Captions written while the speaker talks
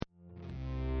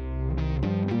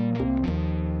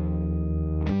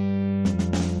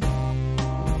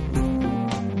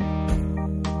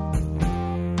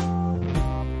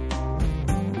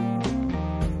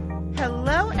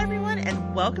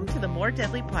More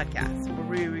Deadly podcast, where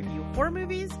we review horror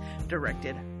movies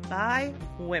directed by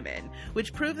women,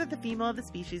 which prove that the female of the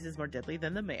species is more deadly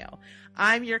than the male.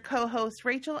 I'm your co-host,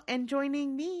 Rachel, and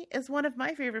joining me is one of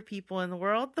my favorite people in the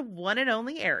world, the one and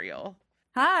only Ariel.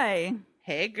 Hi.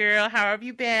 Hey, girl. How have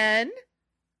you been?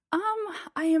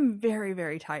 I am very,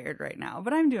 very tired right now,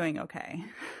 but I'm doing okay.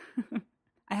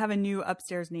 I have a new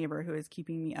upstairs neighbor who is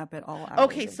keeping me up at all hours.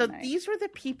 Okay, of so the night. these were the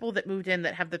people that moved in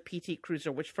that have the PT Cruiser,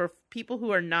 which for people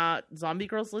who are not Zombie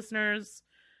Girls listeners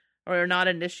or are not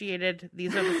initiated,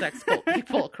 these are the sex cult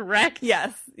people, correct?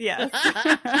 Yes.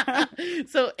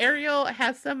 So Ariel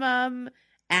has some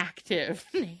active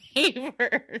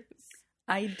neighbors.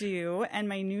 I do, and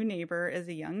my new neighbor is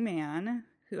a young man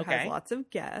who has lots of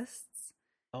guests.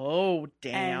 Oh,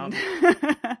 damn.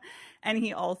 And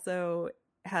he also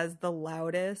has the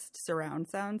loudest surround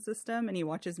sound system, and he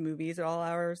watches movies at all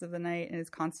hours of the night and is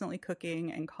constantly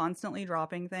cooking and constantly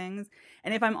dropping things.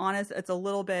 And if I'm honest, it's a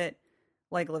little bit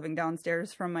like living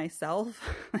downstairs from myself.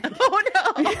 Oh,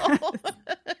 no.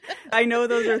 I know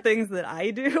those are things that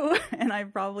I do, and I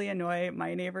probably annoy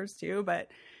my neighbors too, but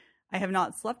I have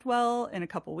not slept well in a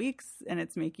couple weeks, and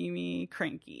it's making me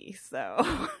cranky. So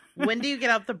when do you get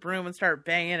out the broom and start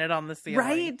banging it on the ceiling?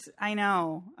 Right? I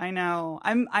know.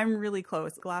 I'm really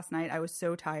close. Last night I was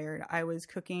so tired. I was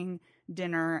cooking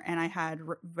dinner and I had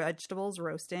vegetables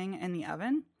roasting in the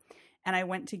oven, and I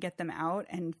went to get them out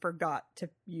and forgot to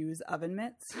use oven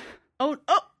mitts. Oh,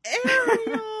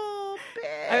 Ariel, babe.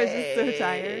 I was just so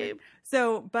tired.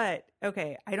 So, but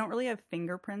okay, I don't really have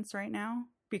fingerprints right now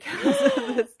because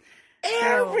of this.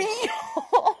 Ariel,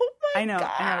 oh my I know,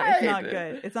 God. it's not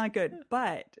good. It's not good.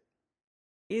 But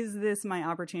is this my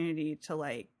opportunity to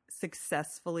like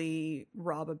successfully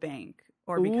rob a bank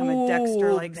or become a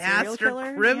Dexter like serial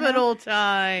killer? Criminal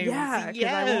time. Yeah,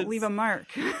 because I won't leave a mark.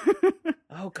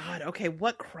 Oh God. Okay,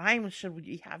 what crime should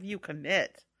we have you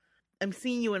commit? I'm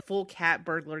seeing you in full cat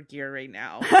burglar gear right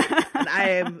now,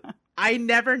 and I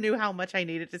never knew how much I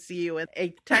needed to see you in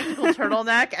a technical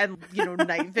turtleneck and,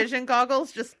 night vision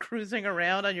goggles, just cruising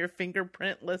around on your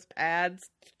fingerprintless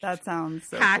pads. That sounds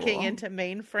so hacking cool. into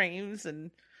mainframes and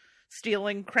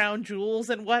stealing crown jewels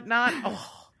and whatnot.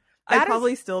 Oh, I'd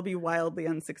probably still be wildly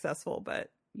unsuccessful, but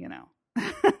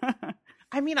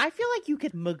I mean, I feel like you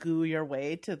could Magoo your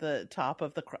way to the top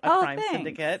of the crime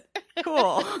syndicate.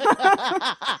 Cool.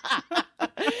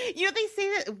 They say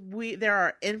that there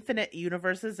are infinite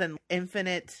universes and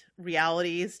infinite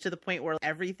realities to the point where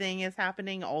everything is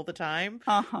happening all the time.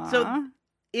 So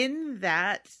in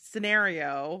that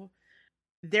scenario,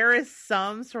 there is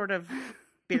some sort of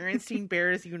Berenstein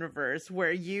Bears universe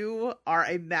where you are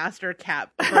a master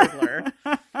cat burglar.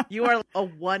 You are a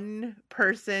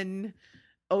one-person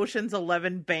Ocean's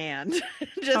 11 band.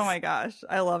 Just oh my gosh,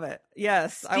 I love it.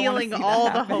 Yes, stealing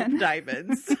all the Hope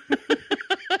Diamonds.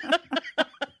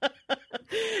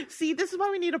 See, this is why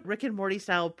we need a Rick and Morty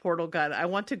style portal gun. I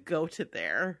want to go to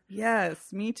there.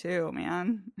 Yes, me too,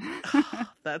 man.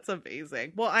 That's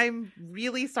amazing. Well, I'm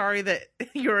really sorry that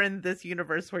you're in this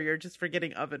universe where you're just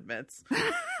forgetting oven mitts.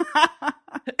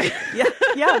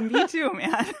 Yeah, me too,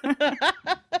 man.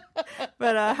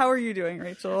 But how are you doing,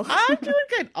 Rachel? I'm doing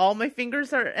good. All my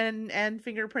fingers are and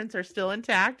fingerprints are still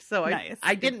intact. So nice.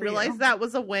 I didn't realize that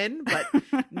was a win, but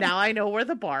now I know where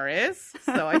the bar is.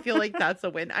 So I feel like that's a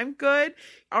win. I'm good.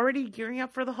 Already gearing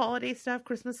up for the holiday stuff,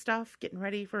 Christmas stuff, getting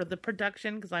ready for the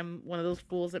production because I'm one of those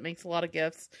fools that makes a lot of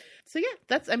gifts. So yeah,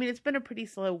 it's been a pretty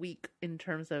slow week in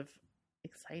terms of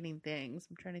exciting things.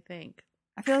 I'm trying to think.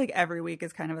 I feel like every week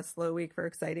is kind of a slow week for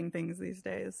exciting things these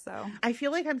days. So I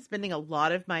feel like I'm spending a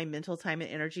lot of my mental time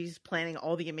and energies planning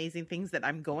all the amazing things that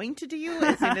I'm going to do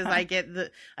as soon as I get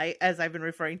as I've been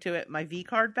referring to it, my V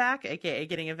card back, aka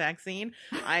getting a vaccine.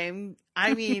 I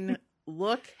mean,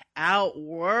 look out,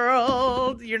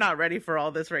 world! You're not ready for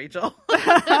all this, Rachel.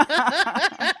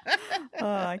 I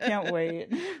can't wait.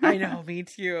 I know, me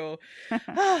too.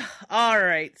 All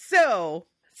right, so.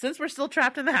 Since we're still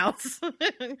trapped in the house,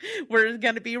 we're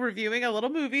going to be reviewing a little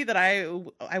movie that I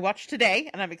watched today,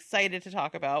 and I'm excited to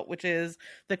talk about, which is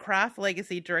The Craft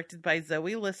Legacy, directed by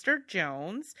Zoe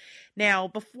Lister-Jones. Now,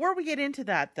 before we get into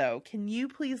that, though, can you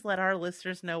please let our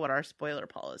listeners know what our spoiler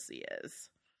policy is?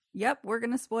 Yep, we're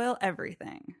going to spoil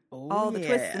everything. All the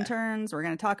twists and turns. We're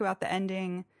going to talk about the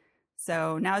ending.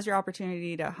 So now's your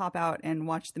opportunity to hop out and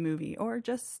watch the movie, or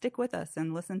just stick with us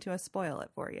and listen to us spoil it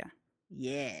for you.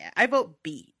 Yeah, I vote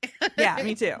B. Yeah,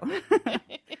 me too.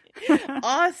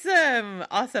 Awesome.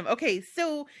 Okay,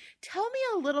 so tell me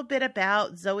a little bit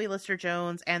about Zoe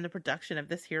Lister-Jones and the production of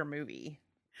this here movie.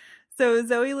 So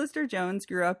Zoe Lister-Jones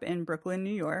grew up in Brooklyn,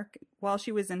 New York. While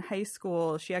she was in high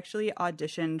school, she actually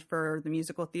auditioned for the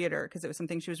musical theater because it was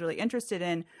something she was really interested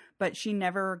in, but she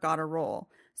never got a role.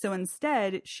 So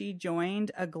instead, she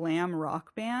joined a glam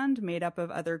rock band made up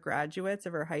of other graduates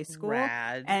of her high school.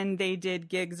 Rad. And they did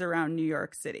gigs around New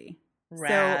York City.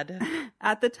 Rad. So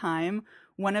at the time,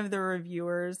 one of the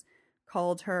reviewers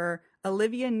called her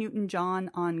Olivia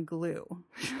Newton-John on glue.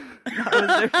 That was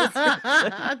their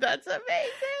description. That's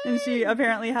amazing. And she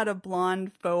apparently had a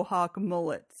blonde faux hawk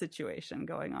mullet situation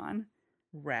going on.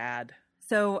 Rad.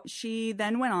 So she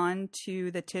then went on to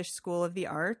the Tisch School of the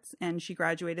Arts, and she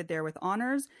graduated there with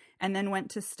honors, and then went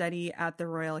to study at the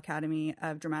Royal Academy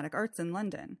of Dramatic Arts in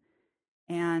London.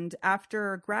 And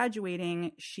after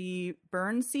graduating, she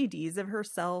burned CDs of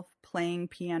herself playing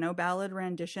piano ballad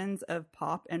renditions of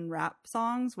pop and rap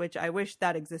songs, which I wish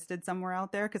that existed somewhere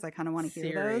out there because I kind of want to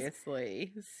hear those.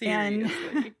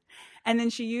 Seriously. And then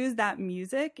she used that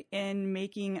music in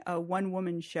making a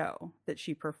one-woman show that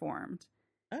she performed.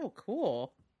 Oh,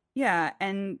 cool. Yeah,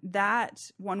 and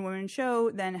that one-woman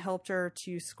show then helped her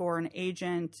to score an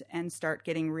agent and start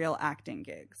getting real acting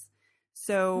gigs.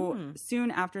 So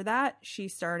soon after that, she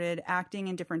started acting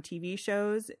in different TV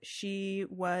shows. She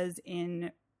was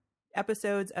in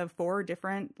episodes of 4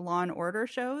 different Law and Order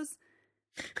shows,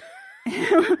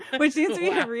 which seems to be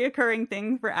a reoccurring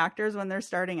thing for actors when they're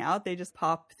starting out. They just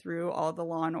pop through all the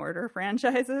Law and Order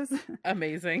franchises.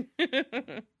 Amazing.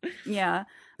 Yeah.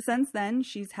 Since then,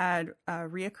 she's had a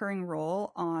reoccurring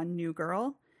role on New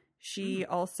Girl. She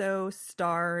also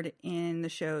starred in the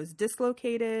shows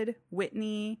Dislocated,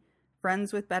 Whitney,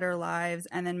 Friends with Better Lives,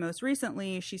 and then most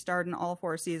recently, she starred in all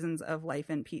 4 seasons of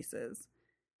Life in Pieces.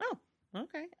 Oh,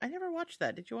 okay. I never watched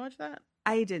that. Did you watch that?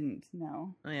 I didn't,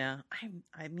 no. Yeah.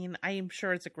 I mean, I am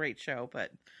sure it's a great show,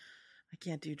 but I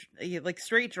can't do, like,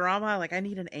 straight drama. Like, I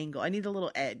need an angle. I need a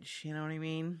little edge. You know what I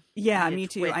mean? Yeah, me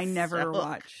too. I never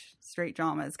watch straight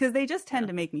dramas because they just tend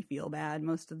to make me feel bad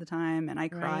most of the time, and I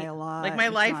cry a lot. Like, my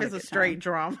life is a straight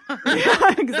drama.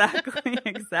 Yeah, exactly.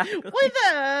 With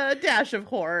a dash of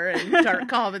horror and dark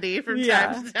comedy from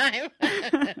time to time.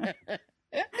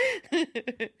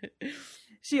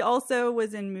 She also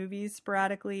was in movies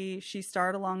sporadically. She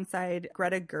starred alongside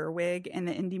Greta Gerwig in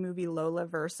the indie movie Lola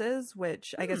Versus,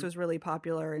 which I guess was really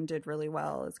popular and did really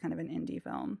well as kind of an indie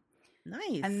film.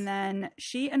 Nice. And then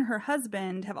she and her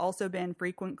husband have also been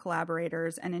frequent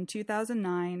collaborators. And in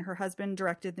 2009, her husband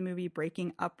directed the movie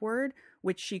Breaking Upward,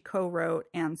 which she co-wrote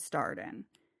and starred in.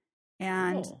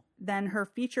 And then her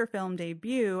feature film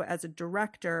debut as a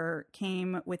director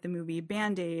came with the movie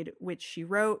Band-Aid, which she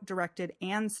wrote, directed,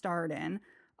 and starred in,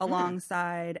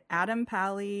 alongside Adam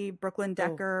Pally, Brooklyn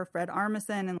Decker, Fred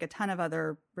Armisen, and a ton of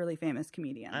other really famous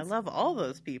comedians. I love all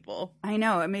those people. I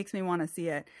know. It makes me want to see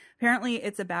it. Apparently,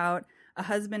 it's about a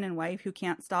husband and wife who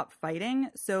can't stop fighting,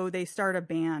 so they start a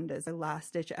band as a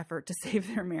last-ditch effort to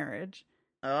save their marriage.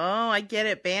 Oh, I get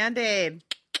it. Band-Aid.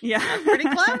 Yeah. That's pretty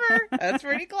clever. That's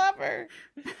pretty clever.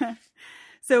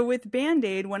 So with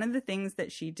Band-Aid, one of the things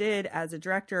that she did as a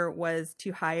director was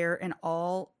to hire an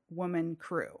all-woman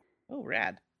crew. Oh,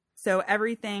 rad. So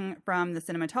everything from the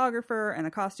cinematographer and the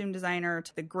costume designer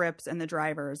to the grips and the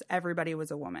drivers, everybody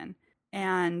was a woman.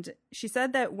 And she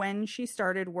said that when she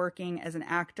started working as an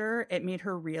actor, it made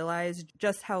her realize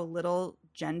just how little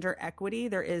gender equity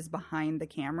there is behind the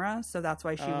camera. So that's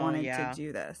why she wanted to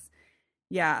do this.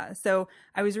 Yeah. So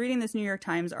I was reading this New York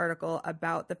Times article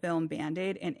about the film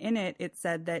Band-Aid, and in it, it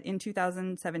said that in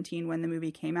 2017, when the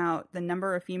movie came out, the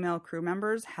number of female crew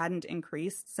members hadn't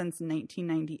increased since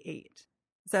 1998.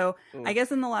 So I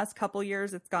guess in the last couple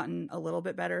years, it's gotten a little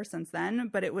bit better since then,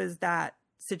 but it was that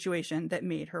situation that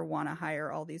made her want to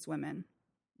hire all these women.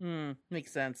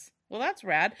 Makes sense. Well, that's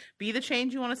rad. Be the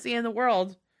change you want to see in the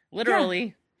world.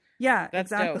 Literally. Yeah,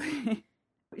 that's exactly. Dope.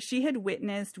 She had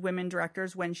witnessed women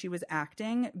directors when she was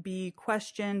acting be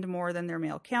questioned more than their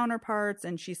male counterparts,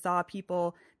 and she saw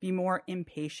people be more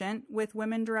impatient with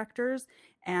women directors,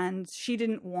 and she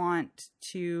didn't want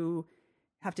to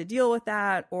have to deal with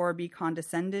that or be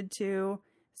condescended to.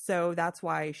 So that's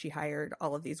why she hired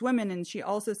all of these women. And she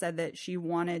also said that she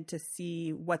wanted to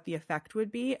see what the effect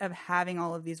would be of having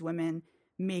all of these women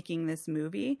making this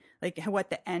movie, like what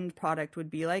the end product would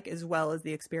be like, as well as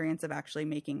the experience of actually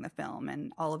making the film.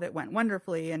 And all of it went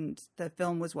wonderfully, and the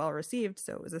film was well received,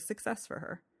 so it was a success for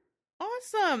her.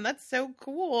 Awesome. That's so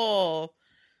cool.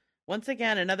 Once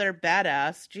again, another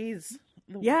badass. Jeez.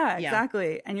 Yeah,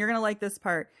 exactly. And you're going to like this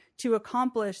part. To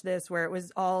accomplish this, where it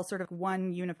was all sort of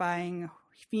one unifying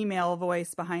female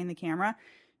voice behind the camera,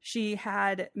 she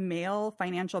had male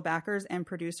financial backers and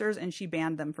producers, and she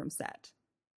banned them from set.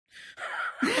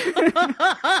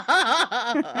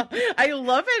 I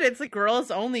love it. It's a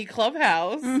girls only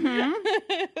clubhouse. Mm-hmm.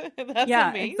 That's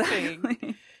amazing.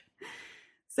 Exactly.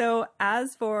 So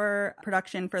as for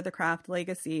production for The Craft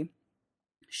Legacy,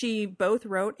 she both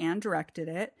wrote and directed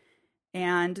it.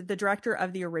 And the director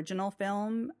of the original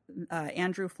film,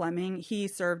 Andrew Fleming, he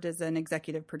served as an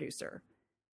executive producer.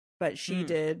 But she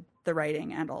did the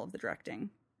writing and all of the directing.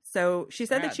 So she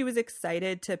said that she was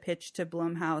excited to pitch to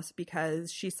Blumhouse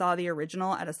because she saw the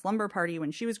original at a slumber party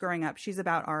when she was growing up. She's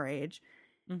about our age.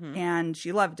 Mm-hmm. And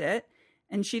she loved it.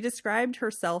 And she described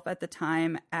herself at the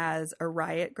time as a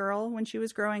riot girl when she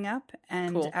was growing up.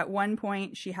 And at one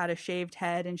point she had a shaved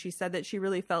head, and she said that she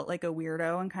really felt like a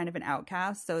weirdo and kind of an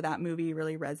outcast. So that movie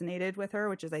really resonated with her,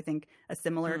 which is, I think, a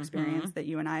similar experience that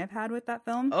you and I have had with that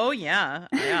film. Oh, yeah.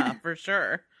 Yeah, for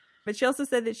sure. But she also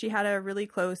said that she had a really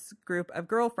close group of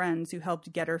girlfriends who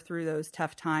helped get her through those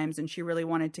tough times. And she really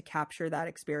wanted to capture that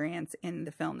experience in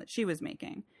the film that she was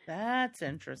making. That's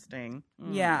interesting.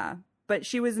 Yeah. But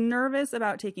she was nervous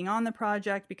about taking on the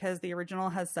project because the original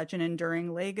has such an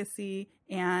enduring legacy,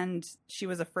 and she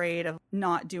was afraid of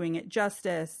not doing it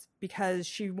justice because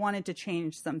she wanted to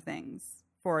change some things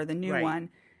for the new one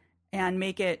and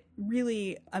make it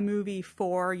really a movie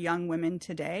for young women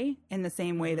today in the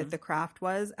same way that The Craft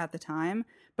was at the time,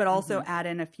 but also add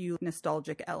in a few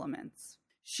nostalgic elements.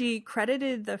 She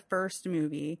credited the first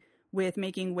movie with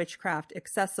making witchcraft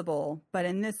accessible, but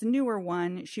in this newer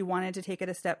one, she wanted to take it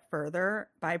a step further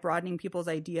by broadening people's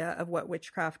idea of what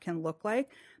witchcraft can look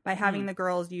like by having the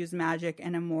girls use magic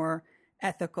in a more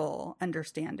ethical,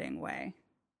 understanding way.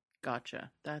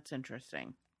 Gotcha. That's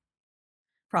interesting.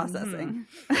 Processing.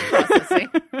 Processing.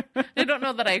 I don't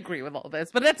know that I agree with all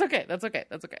this, but that's okay. That's okay.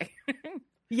 That's okay.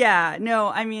 Yeah, no,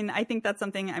 I mean, I think that's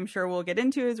something I'm sure we'll get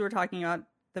into as we're talking about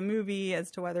the movie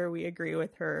as to whether we agree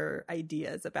with her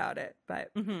ideas about it.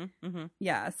 But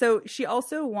yeah, so she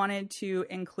also wanted to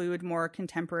include more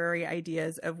contemporary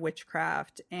ideas of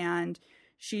witchcraft, and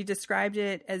she described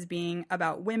it as being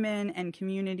about women and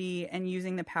community and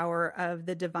using the power of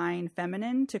the divine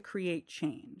feminine to create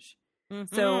change.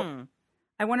 So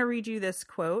I want to read you this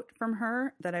quote from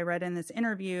her that I read in this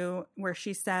interview where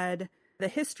she said, "The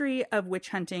history of witch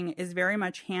hunting is very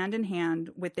much hand in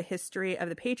hand with the history of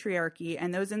the patriarchy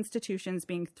and those institutions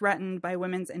being threatened by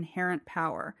women's inherent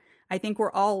power. I think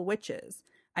we're all witches.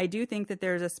 I do think that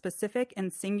there's a specific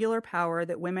and singular power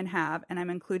that women have, and I'm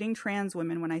including trans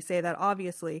women when I say that,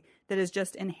 obviously, that is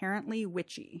just inherently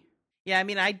witchy." Yeah, I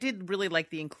mean, I did really like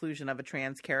the inclusion of a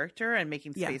trans character and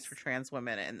making space for trans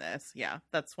women in this. Yeah,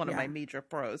 that's one of my major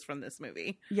pros from this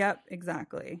movie. Yep,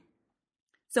 exactly.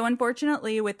 So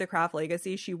unfortunately, with The Craft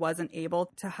Legacy, she wasn't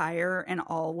able to hire an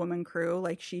all-woman crew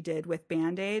like she did with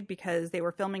Band-Aid because they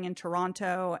were filming in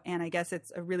Toronto, and I guess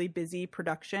it's a really busy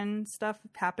production stuff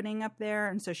happening up there,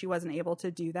 and so she wasn't able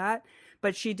to do that.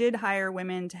 But she did hire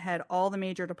women to head all the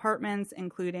major departments,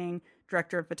 including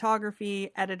director of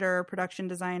photography, editor, production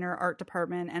designer, art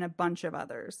department, and a bunch of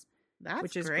others.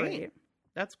 Which is great.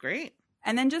 That's great.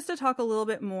 And then just to talk a little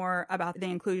bit more about the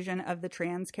inclusion of the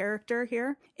trans character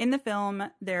here. In the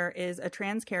film, there is a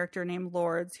trans character named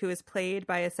Lourdes who is played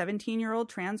by a 17-year-old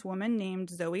trans woman named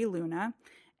Zoe Luna.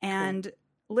 And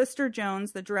Lister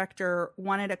Jones, the director,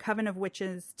 wanted A Coven of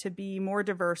Witches to be more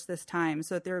diverse this time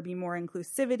so that there would be more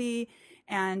inclusivity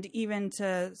and even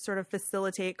to sort of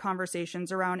facilitate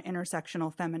conversations around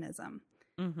intersectional feminism.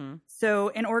 So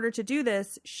in order to do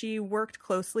this, she worked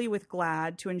closely with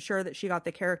GLAAD to ensure that she got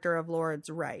the character of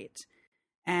Lourdes right.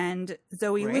 And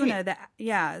Zoe Luna,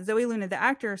 the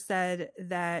actor, said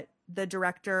that the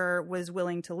director was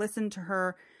willing to listen to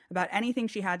her about anything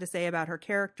she had to say about her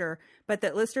character, but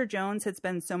that Lister Jones had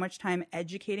spent so much time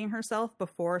educating herself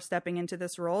before stepping into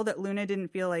this role that Luna didn't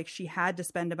feel like she had to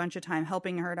spend a bunch of time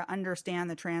helping her to understand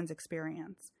the trans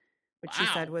experience, which she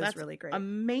said was really great.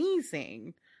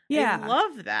 Amazing. Yeah. I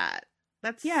love that.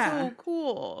 That's so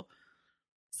cool.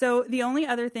 So the only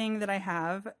other thing that I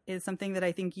have is something that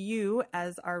I think you,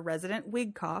 as our resident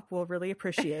wig cop, will really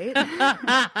appreciate.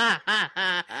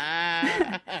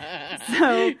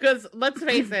 Because let's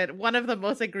face it, one of the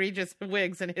most egregious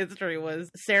wigs in history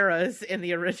was Sarah's in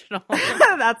the original.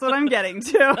 That's what I'm getting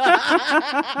to.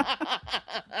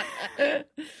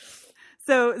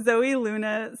 So Zoe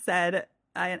Luna said,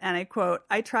 and I quote,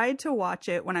 "I tried to watch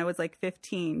it when I was like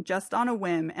 15, just on a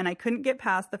whim, and I couldn't get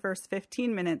past the first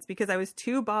 15 minutes because I was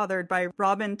too bothered by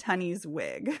Robin Tunney's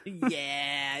wig."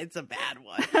 Yeah, it's a bad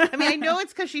one. I mean, I know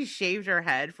it's because she shaved her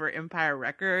head for Empire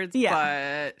Records,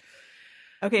 but...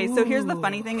 Okay, so here's the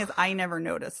funny thing is I never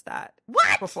noticed that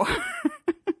before.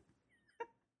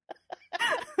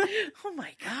 Oh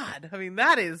my God. I mean,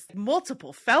 that is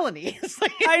multiple felonies.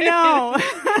 I know.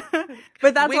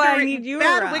 But that's why I need you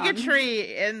bad around.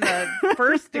 Bigotry in the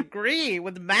first degree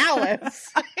with malice.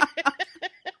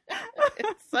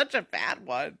 It's such a bad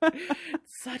one.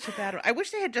 Such a bad one. I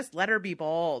wish they had just let her be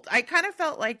bald. I kind of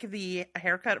felt like the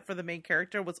haircut for the main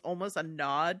character was almost a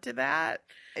nod to that.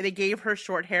 They gave her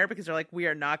short hair because they're like, we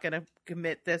are not going to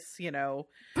commit this,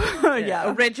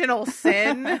 original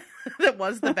sin that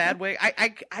was the bad wig.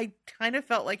 I kind of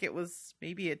felt like it was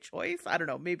maybe a choice. I don't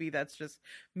know. Maybe that's just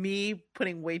me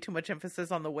putting way too much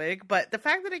emphasis on the wig. But the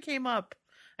fact that it came up,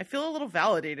 I feel a little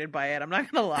validated by it. I'm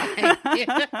not going to lie.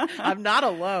 I'm not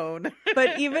alone.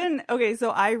 But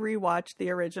so I rewatched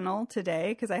the original today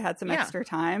because I had some extra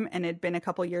time and it'd been a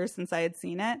couple years since I had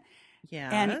seen it.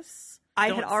 Yes. And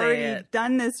I had already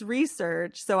done this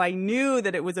research, so I knew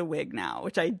that it was a wig now,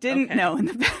 which I didn't know in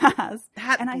the past.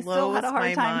 And I still had a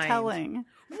hard time mind. telling.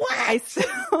 What? I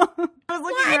was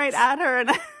looking right at her and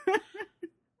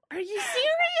Are you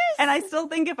serious? And I still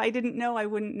think if I didn't know, I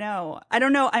wouldn't know. I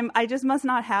don't know. I just must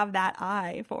not have that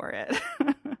eye for it.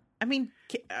 I mean,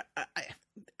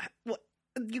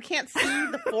 you can't see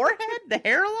the forehead, the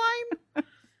hairline?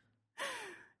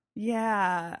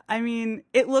 Yeah. I mean,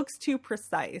 it looks too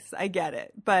precise. I get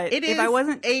it. But it if I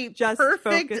wasn't a just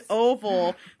perfect focused...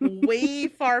 oval way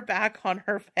far back on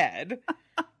her head.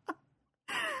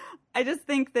 I just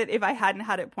think that if I hadn't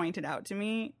had it pointed out to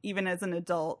me, even as an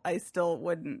adult, I still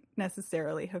wouldn't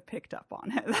necessarily have picked up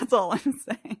on it. That's all I'm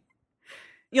saying.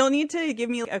 You'll need to give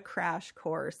me a crash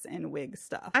course in wig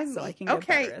stuff so I can get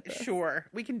better at this. Sure.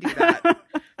 We can do that.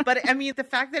 But I mean, the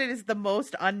fact that it is the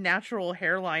most unnatural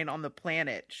hairline on the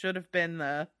planet should have been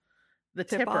the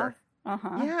tipper.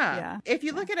 Uh-huh. Yeah. If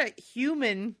you look at a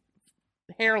human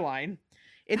hairline,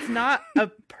 it's not a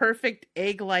perfect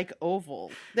egg-like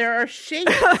oval. There are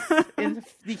shapes in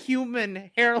the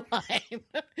human hairline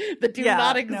that do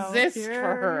not exist for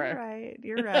her.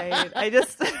 You're right. I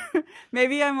just,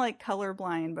 maybe I'm like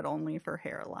colorblind, but only for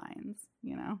hairlines,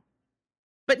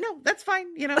 But no, that's fine.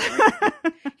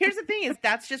 Here's the thing is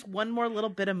that's just one more little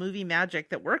bit of movie magic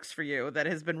that works for you that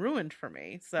has been ruined for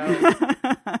me. So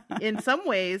in some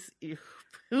ways,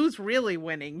 who's really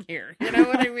winning here? You know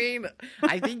what I mean?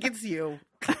 I think it's you.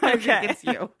 I think it's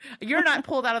you. You're not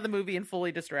pulled out of the movie and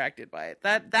fully distracted by it.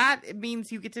 That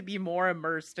means you get to be more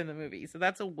immersed in the movie. So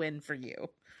that's a win for you.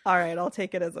 All right, I'll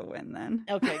take it as a win then.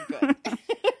 Okay, good.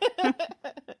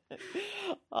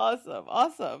 Awesome. All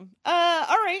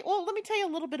right. Well, let me tell you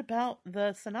a little bit about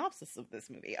the synopsis of this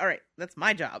movie. All right. That's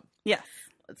my job. Yes.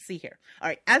 Let's see here. All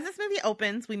right. As this movie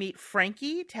opens, we meet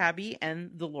Frankie, Tabby,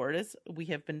 and Dolores we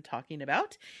have been talking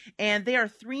about. And they are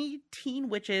 3 teen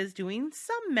witches doing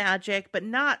some magic, but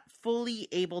not fully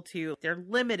able to. They're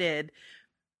limited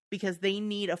because they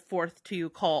need a 4th to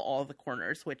call all the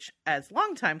corners, which as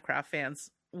longtime craft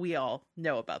fans, we all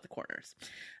know about the corners.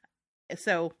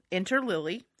 So enter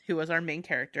Lily, who is our main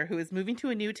character, who is moving to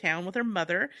a new town with her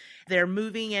mother. They're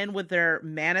moving in with their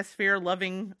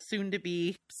manosphere-loving,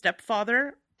 soon-to-be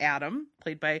stepfather, Adam,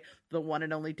 played by the one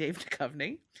and only Dave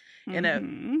Duchovny, in a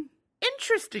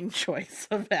interesting choice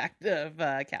of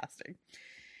casting.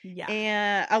 Yeah.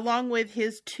 And along with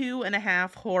his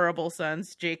 2.5 horrible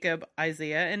sons, Jacob,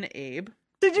 Isaiah, and Abe.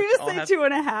 Did you just say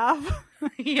 2.5?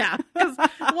 Yeah, because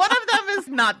one of them is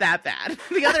not that bad.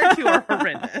 The other 2 are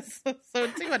horrendous. So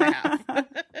 2.5.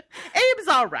 Abe's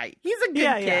all right. He's a good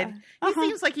kid. Yeah. He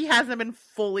seems like he hasn't been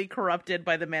fully corrupted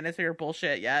by the manosphere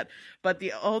bullshit yet. But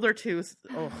the older 2,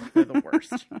 they're the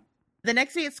worst. The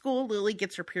next day at school, Lily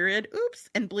gets her period,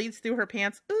 and bleeds through her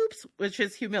pants, which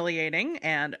is humiliating,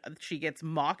 and she gets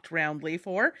mocked roundly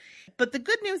for. But the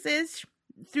good news is,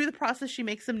 through the process, she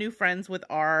makes some new friends with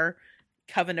our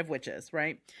coven of witches,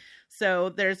 right? So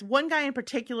there's one guy in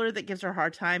particular that gives her a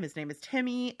hard time. His name is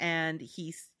Timmy, and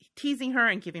he's teasing her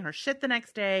and giving her shit the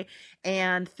next day.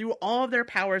 And through all of their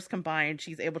powers combined,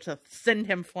 she's able to send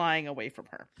him flying away from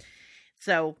her.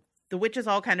 So the witches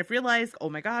all kind of realize, oh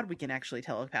my God, we can actually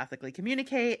telepathically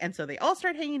communicate. And so they all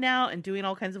start hanging out and doing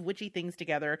all kinds of witchy things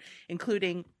together,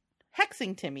 including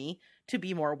hexing Timmy to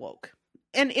be more woke.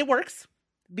 And it works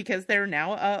because they're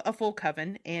now a full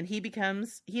coven, and he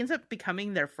ends up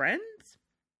becoming their friends,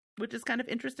 which is kind of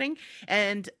interesting.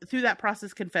 And through that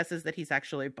process confesses that he's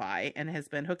actually bi and has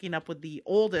been hooking up with the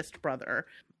oldest brother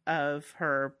of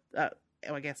her,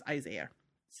 Isaiah.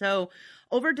 So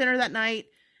over dinner that night,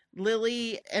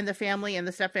 Lily and the family and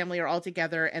the stepfamily are all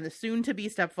together, and the soon-to-be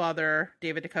stepfather,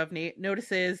 David Duchovny,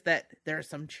 notices that there are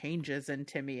some changes in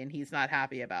Timmy, and he's not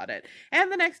happy about it.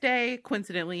 And the next day,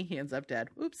 coincidentally, he ends up dead.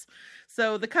 Oops.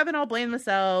 So the coven all blame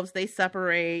themselves. They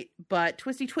separate, but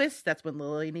twisty twist, that's when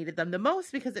Lily needed them the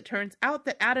most, because it turns out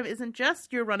that Adam isn't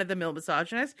just your run-of-the-mill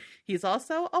misogynist. He's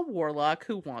also a warlock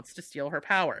who wants to steal her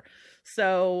power.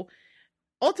 So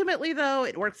ultimately, though,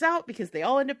 it works out because they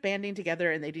all end up banding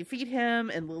together and they defeat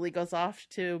him, and Lily goes off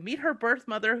to meet her birth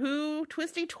mother, who,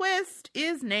 twisty twist,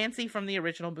 is Nancy from the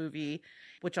original movie,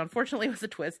 which unfortunately was a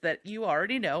twist that you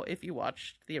already know if you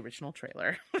watched the original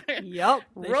trailer. Yep.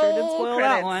 They sure did spoil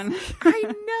that one. I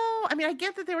know. I mean, I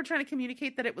get that they were trying to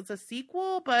communicate that it was a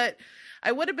sequel, but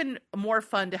I would have been more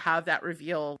fun to have that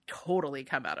reveal totally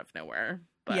come out of nowhere.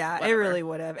 But yeah, whatever. It really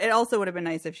would have. It also would have been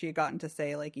nice if she had gotten to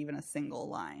say, like, even a single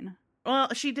line.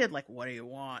 Well, she did, like, what do you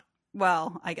want?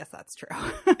 Well, I guess that's true.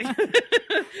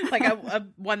 Like a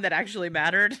one that actually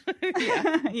mattered.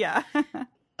 Yeah. Yeah.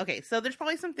 Okay, so there's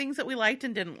probably some things that we liked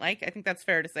and didn't like. I think that's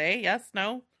fair to say. Yes?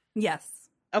 No? Yes.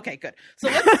 Okay, good. So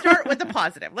let's start with the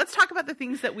positive. Let's talk about the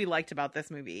things that we liked about this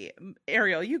movie.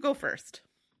 Ariel, you go first.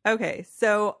 Okay,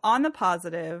 so on the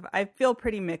positive, I feel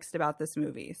pretty mixed about this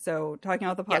movie. So talking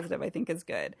about the positive, I think is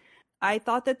good. I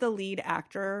thought that the lead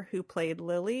actor who played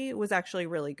Lily was actually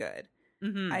really good.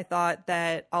 Mm-hmm. I thought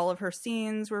that all of her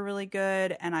scenes were really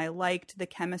good, and I liked the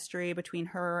chemistry between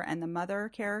her and the mother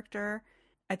character.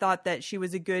 I thought that she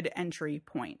was a good entry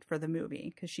point for the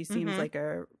movie because she seems like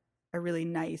a really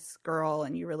nice girl,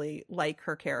 and you really like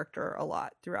her character a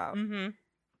lot throughout. Mm-hmm.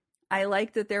 I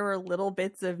liked that there were little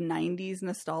bits of 90s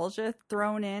nostalgia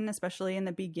thrown in, especially in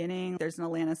the beginning. There's an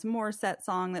Alanis Morissette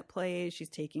song that plays. She's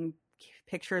taking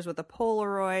pictures with a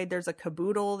Polaroid. There's a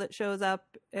caboodle that shows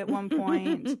up at one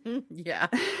point. Yeah.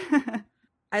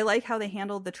 I like how they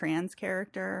handled the trans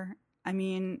character. I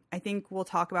mean, I think we'll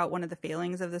talk about one of the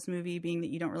failings of this movie being that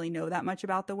you don't really know that much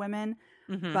about the women.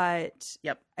 Mm-hmm. But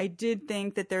I did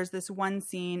think that there's this one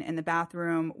scene in the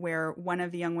bathroom where one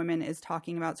of the young women is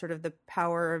talking about sort of the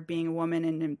power of being a woman,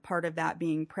 and part of that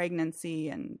being pregnancy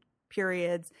and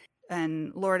periods.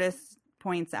 And Lourdes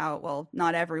points out, well,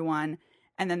 not everyone.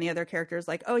 And then the other character is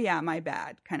like, oh, yeah, my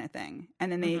bad kind of thing.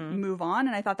 And then they move on.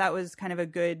 And I thought that was kind of a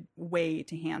good way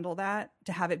to handle that,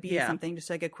 to have it be something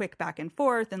just like a quick back and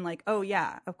forth and like, oh,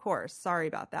 yeah, of course. Sorry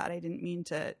about that. I didn't mean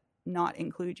to not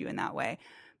include you in that way.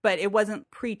 But it wasn't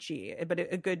preachy, but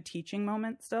a good teaching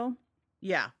moment still.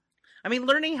 Yeah. I mean,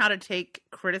 learning how to take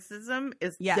criticism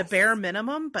is the bare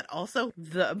minimum, but also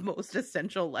the most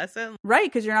essential lesson. Right,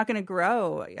 because you're not going to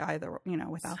grow either,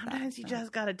 without that. Sometimes you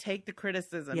just got to take the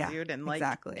criticism, dude, and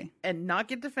exactly. And not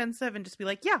get defensive and just be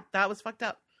like, yeah, that was fucked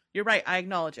up. You're right. I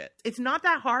acknowledge it. It's not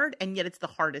that hard, and yet it's the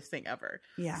hardest thing ever.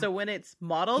 Yeah. So when it's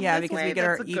modeled because we get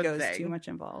our egos too much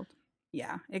involved.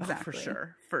 Yeah, exactly. Oh,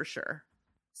 for sure.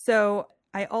 So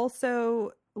I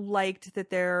also liked that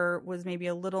there was maybe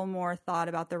a little more thought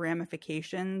about the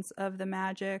ramifications of the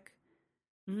magic.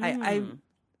 I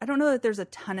don't know that there's a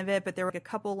ton of it, but there were a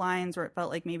couple lines where it felt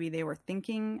like maybe they were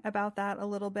thinking about that a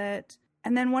little bit.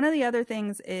 And then one of the other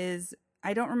things is,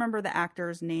 I don't remember the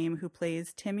actor's name who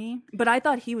plays Timmy, but I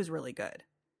thought he was really good.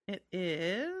 It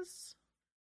is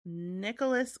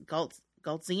Nicholas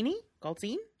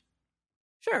Galtzine?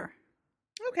 Sure.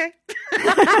 Okay.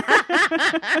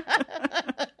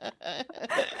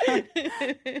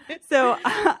 So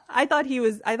I thought he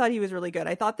was really good.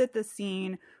 I thought that the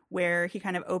scene where he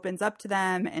kind of opens up to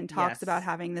them and talks about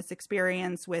having this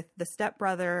experience with the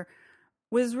stepbrother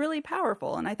was really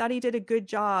powerful. And I thought he did a good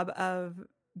job of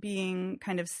being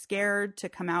kind of scared to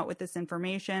come out with this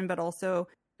information, but also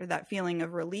that feeling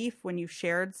of relief when you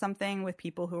shared something with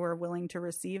people who are willing to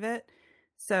receive it.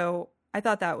 So I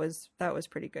thought that was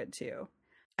pretty good too.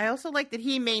 I also like that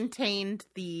he maintained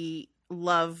the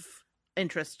love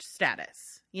interest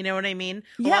status. You know what I mean?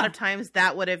 A lot of times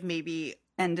that would have maybe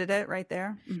ended it right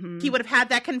there. Mm-hmm. He would have had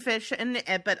that confession,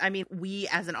 but I mean, we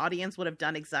as an audience would have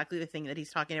done exactly the thing that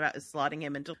he's talking about, is slotting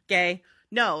him into gay.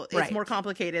 No, it's more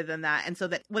complicated than that. And so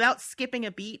that without skipping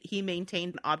a beat, he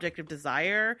maintained an object of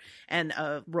desire and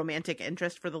a romantic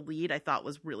interest for the lead, I thought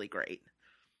was really great.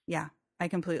 Yeah, I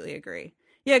completely agree.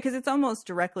 Yeah, because it's almost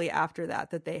directly after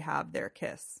that they have their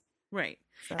kiss. Right.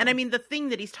 So. And I mean, the thing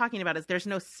that he's talking about is there's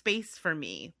no space for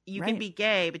me. You can be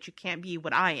gay, but you can't be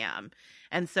what I am.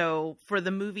 And so for the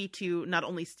movie to not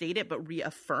only state it, but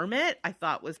reaffirm it, I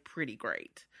thought was pretty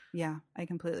great. Yeah, I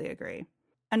completely agree.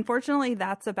 Unfortunately,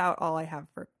 that's about all I have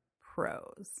for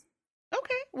pros.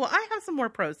 Okay. Well, I have some more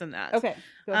pros than that. Okay.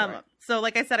 Go for it. So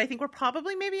like I said, I think we're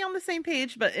probably maybe on the same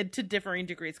page, but to differing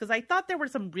degrees, because I thought there were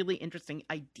some really interesting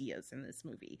ideas in this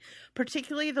movie,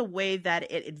 particularly the way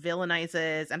that it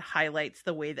villainizes and highlights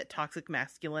the way that toxic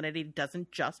masculinity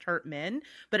doesn't just hurt men,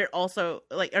 but it also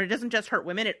or it doesn't just hurt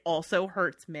women, it also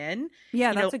hurts men.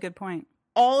 Yeah, that's a good point.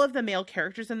 All of the male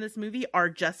characters in this movie are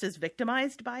just as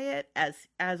victimized by it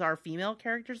as our female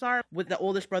characters are. With the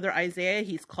oldest brother, Isaiah,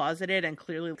 he's closeted and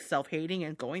clearly self-hating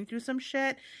and going through some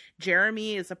shit.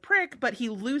 Jeremy is a prick, but he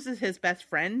loses his best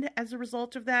friend as a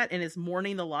result of that and is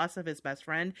mourning the loss of his best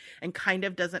friend and kind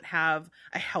of doesn't have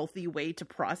a healthy way to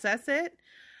process it.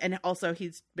 And also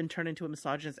he's been turned into a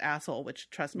misogynist asshole,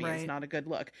 which, trust me, is not a good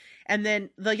look. And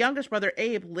then the youngest brother,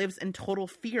 Abe, lives in total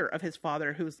fear of his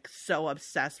father, who's so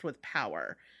obsessed with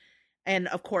power. And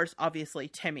of course, obviously,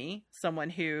 Timmy,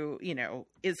 someone who,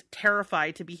 is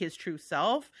terrified to be his true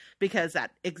self because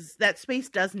that space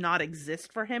does not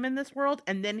exist for him in this world.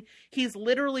 And then he's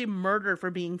literally murdered for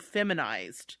being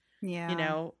feminized.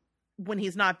 Yeah. When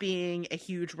he's not being a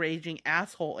huge raging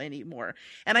asshole anymore.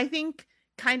 And I think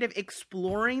kind of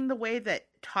exploring the way that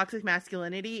toxic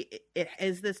masculinity, it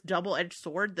is this double-edged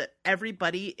sword that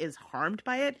everybody is harmed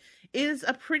by it, is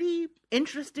a pretty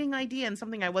interesting idea and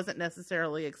something I wasn't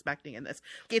necessarily expecting in this.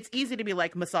 It's easy to be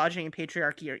like misogyny and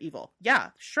patriarchy are evil. Yeah,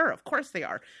 sure, of course they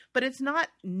are. But it's not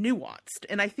nuanced.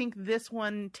 And I think this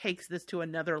one takes this to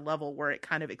another level where it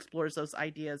kind of explores those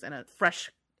ideas in a fresh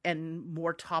and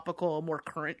more topical, more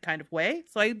current kind of way.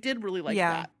 So I did really like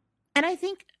that. And I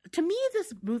think, to me,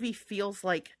 this movie feels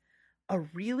like a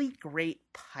really great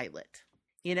pilot,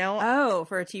 Oh,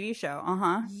 for a TV show.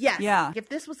 Uh-huh. Yes. Yeah. If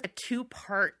this was a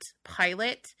 2-part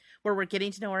pilot where we're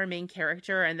getting to know our main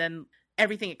character and then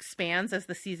everything expands as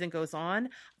the season goes on,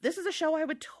 this is a show I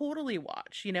would totally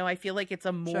watch. I feel like it's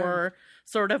a more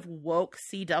sort of woke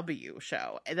CW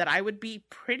show that I would be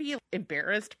pretty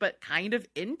embarrassed but kind of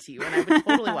into, and I would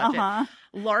totally watch it.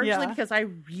 Largely because I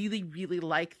really, really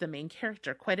like the main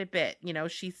character quite a bit.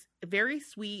 She's very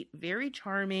sweet, very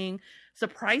charming,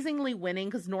 surprisingly winning,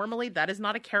 because normally that is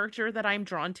not a character that I'm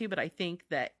drawn to, but I think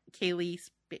that Kaylee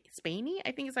Spaney,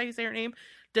 I think is how you say her name,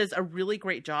 does a really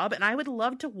great job. And I would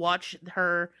love to watch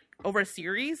her over a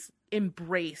series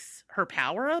embrace her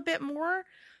power a bit more.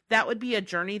 That would be a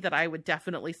journey that I would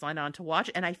definitely sign on to watch.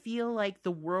 And I feel like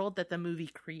the world that the movie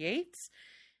creates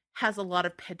has a lot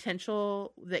of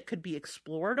potential that could be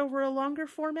explored over a longer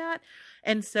format.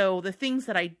 And so the things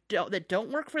that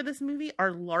don't work for this movie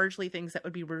are largely things that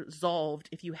would be resolved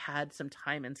if you had some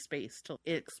time and space to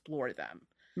explore them.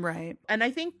 Right. And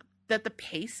I think that the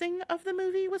pacing of the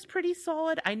movie was pretty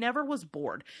solid. I never was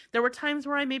bored. There were times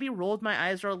where I maybe rolled my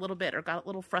eyes a little bit or got a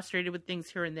little frustrated with things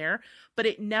here and there, but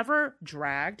it never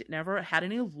dragged. It never had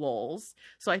any lulls.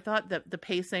 So I thought that the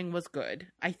pacing was good.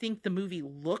 I think the movie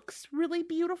looks really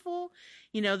beautiful.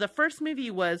 The first movie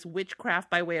was Witchcraft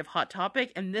by way of Hot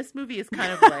Topic, and this movie is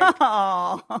kind of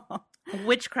like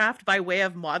Witchcraft by way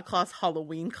of ModCloth's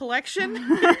Halloween collection,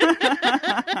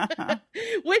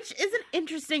 which is an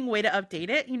interesting way to update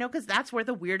it, because that's where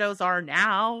the weirdos are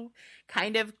now,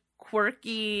 kind of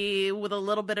quirky with a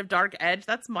little bit of dark edge.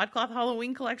 That's ModCloth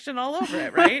Halloween collection all over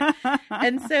it, right?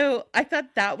 And so I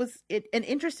thought that was an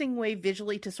interesting way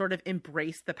visually to sort of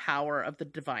embrace the power of the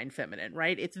divine feminine,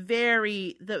 right?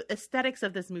 The aesthetics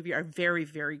of this movie are very,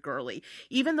 very girly.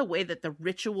 Even the way that the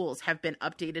rituals have been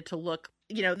updated to look,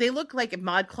 they look like a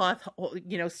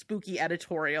ModCloth, spooky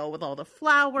editorial with all the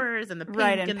flowers and the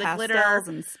pink and the glitter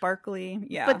and sparkly.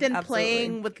 Yeah, but then absolutely.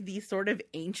 Playing with these sort of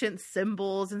ancient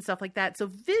symbols and stuff like that. So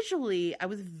visually, I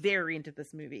was very into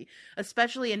this movie,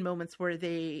 especially in moments where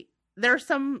there are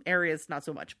some areas not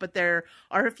so much, but there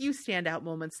are a few standout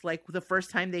moments, like the first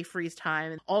time they freeze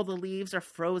time and all the leaves are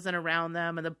frozen around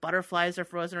them and the butterflies are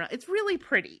frozen around. It's really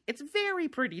pretty. It's very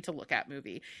pretty to look at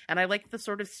movie. And I like the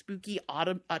sort of spooky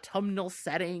autumnal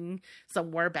setting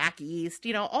somewhere back east,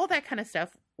 all that kind of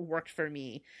stuff worked for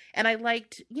me. And I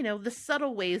liked, the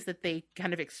subtle ways that they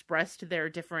kind of expressed their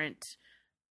different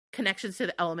connections to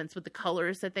the elements with the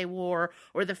colors that they wore,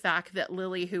 or the fact that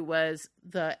Lily, who was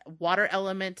the water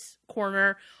element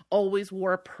corner, always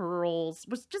wore pearls,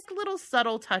 was just little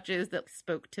subtle touches that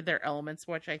spoke to their elements,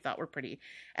 which I thought were pretty.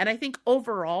 And I think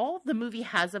overall the movie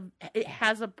has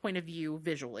a point of view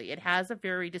visually. It has a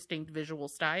very distinct visual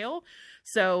style.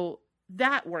 So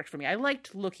that worked for me. I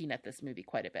liked looking at this movie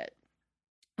quite a bit.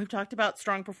 We've talked about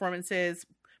strong performances,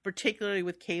 particularly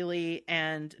with Kaylee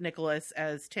and Nicholas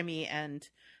as Timmy and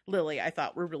Lily, I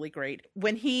thought were really great.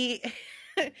 When Timmy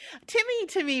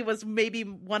to me was maybe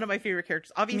one of my favorite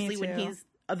characters. Obviously when he's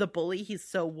the bully, he's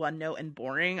so one note and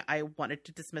boring. I wanted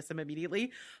to dismiss him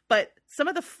immediately. But some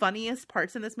of the funniest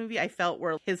parts in this movie I felt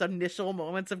were his initial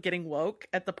moments of getting woke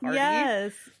at the party.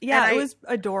 Yes. Yeah, it was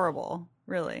adorable,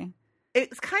 really.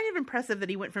 It's kind of impressive that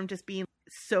he went from just being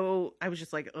so, I was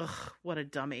just like, ugh, what a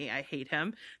dummy, I hate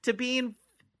him, to being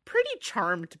pretty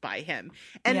charmed by him.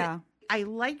 And I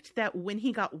liked that when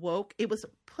he got woke, it was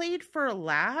played for a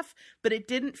laugh, but it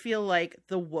didn't feel like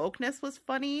the wokeness was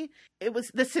funny. It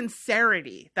was the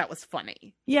sincerity that was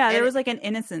funny. Yeah, there was like an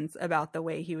innocence about the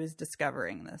way he was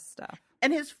discovering this stuff.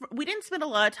 And we didn't spend a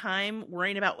lot of time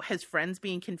worrying about his friends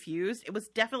being confused. It was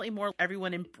definitely more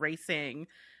everyone embracing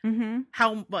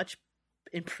how much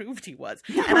improved he was.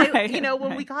 And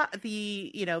when we got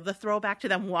the throwback to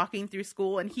them walking through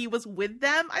school and he was with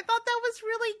them, I thought that was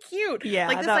really cute. Yeah,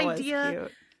 like this that idea was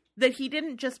cute. That he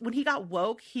didn't just, when he got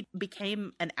woke, he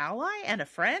became an ally and a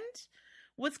friend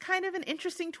was kind of an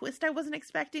interesting twist I wasn't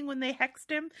expecting when they hexed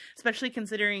him, especially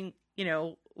considering,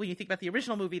 when you think about the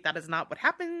original movie, that is not what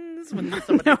happens when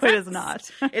someone No, it is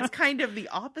not. It's kind of the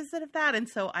opposite of that. And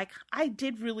so I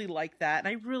did really like that. And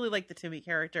I really liked the Timmy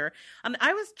character. And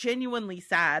I was genuinely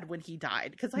sad when he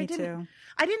died because I didn't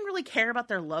really care about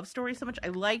their love story so much. I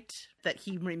liked that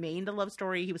he remained a love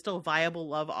story. He was still a viable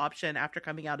love option after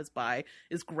coming out as bi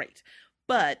is great.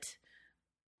 But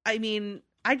I mean,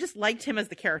 I just liked him as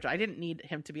the character. I didn't need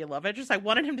him to be a love interest. I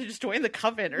wanted him to just join the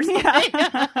coven or something.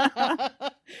 Yeah.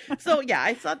 So yeah,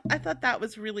 I thought that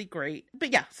was really great.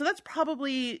 But yeah, so that's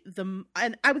probably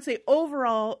and I would say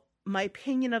overall, my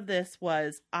opinion of this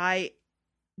was I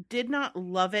did not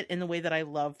love it in the way that I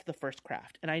loved the first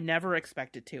Craft, and I never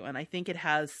expected to. And I think it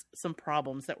has some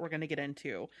problems that we're going to get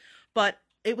into, but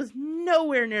it was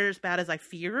nowhere near as bad as I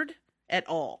feared. At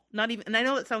all. Not even, and I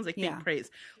know that sounds like big praise,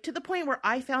 to the point where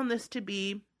I found this to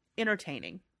be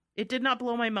entertaining. It did not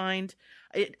blow my mind.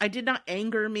 It did not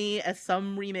anger me as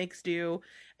some remakes do.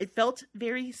 It felt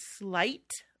very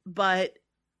slight, but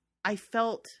I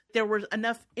felt there was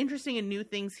enough interesting and new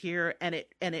things here, and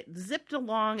it zipped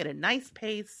along at a nice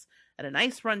pace, at a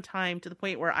nice runtime, to the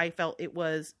point where I felt it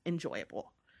was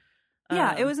enjoyable.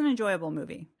 Yeah, it was an enjoyable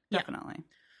movie. Definitely.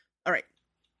 Yeah. All right.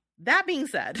 That being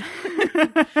said,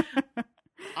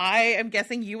 I am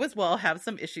guessing you as well have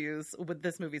some issues with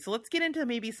this movie. So let's get into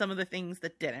maybe some of the things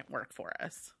that didn't work for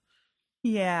us.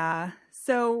 Yeah.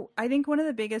 So I think one of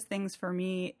the biggest things for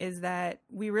me is that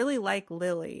we really like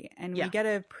Lily, and we get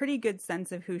a pretty good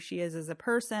sense of who she is as a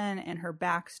person and her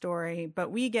backstory, but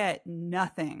we get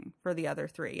nothing for the other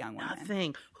three young women.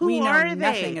 Nothing. We are know they?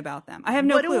 Nothing about them. I have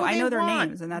no clue. I know their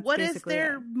names, and that's what basically is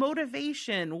their it.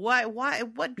 Motivation? Why?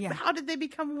 What? Yeah. How did they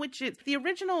become witches? The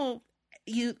original,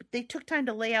 they took time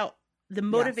to lay out the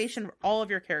motivation of all of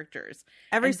your characters.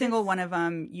 Every single one of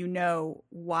them, you know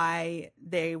why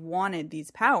they wanted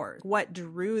these powers, what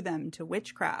drew them to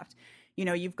witchcraft.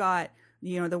 You've got,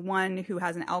 the one who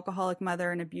has an alcoholic mother,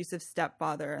 an abusive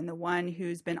stepfather, and the one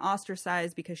who's been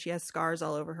ostracized because she has scars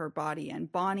all over her body.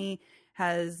 And Bonnie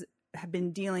has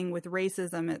been dealing with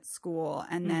racism at school.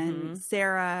 And then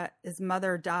Sarah, his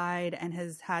mother died and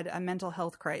has had a mental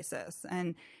health crisis.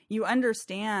 And you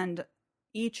understand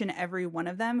each and every one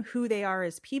of them, who they are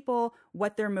as people,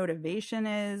 what their motivation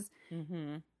is.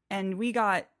 And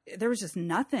there was just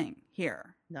nothing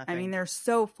here. Nothing. I mean, they're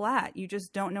so flat. You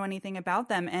just don't know anything about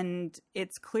them. And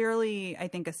it's clearly, I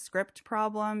think, a script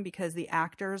problem because the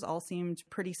actors all seemed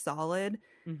pretty solid.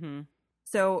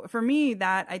 So for me,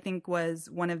 that I think was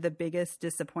one of the biggest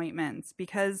disappointments,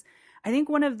 because I think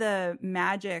one of the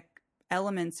magic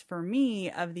elements for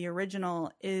me of the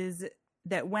original is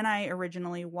that when I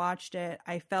originally watched it,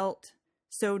 I felt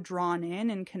so drawn in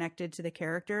and connected to the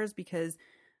characters because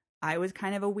I was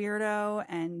kind of a weirdo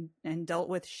and dealt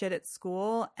with shit at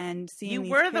school, and seeing you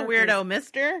were the weirdo,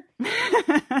 mister.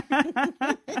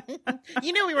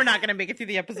 You knew we were not going to make it through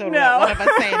the episode without one of us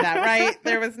saying that, right?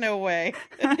 There was no way.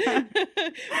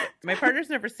 My partner's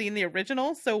never seen the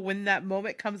original, so when that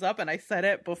moment comes up and I said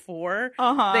it before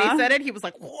they said it, he was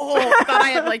like, "Whoa!" I thought I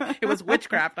had it was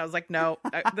witchcraft. I was like, "No,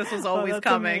 this was always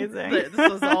coming. This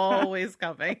was always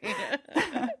coming."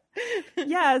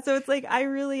 Yeah, so it's like I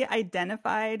really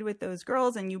identified with those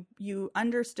girls, and you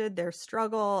understood their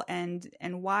struggle and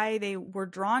why they were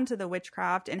drawn to the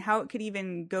witchcraft and how it could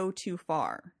even go too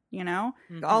far,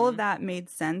 All of that made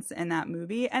sense in that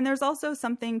movie. And there's also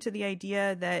something to the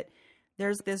idea that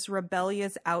there's this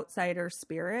rebellious outsider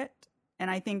spirit,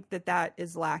 and I think that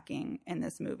is lacking in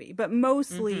this movie. But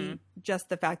mostly just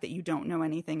the fact that you don't know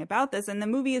anything about this, and the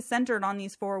movie is centered on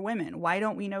these four women. Why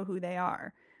don't we know who they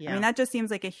are? Yeah. I mean, that just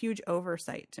seems like a huge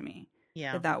oversight to me.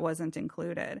 Yeah. That wasn't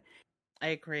included. I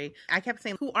agree. I kept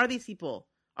saying, who are these people?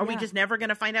 Are we just never going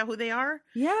to find out who they are?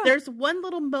 Yeah. There's one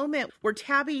little moment where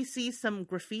Tabby sees some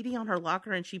graffiti on her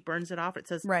locker and she burns it off. It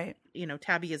says, right,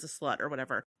 Tabby is a slut or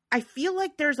whatever. I feel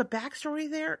like there's a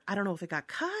backstory there. I don't know if it got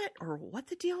cut or what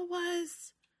the deal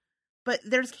was, but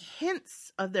there's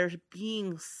hints of there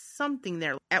being something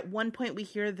there. At one point we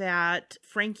hear that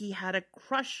Frankie had a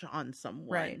crush on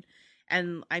someone. Right.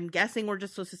 And I'm guessing we're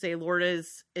just supposed to say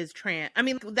Lourdes is trans. I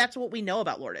mean, that's what we know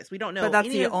about Lourdes. We don't know. But that's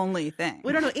the only thing.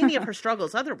 We don't know any of her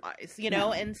struggles otherwise,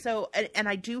 know? And so, and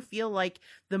I do feel like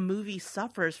the movie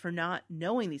suffers for not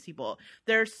knowing these people.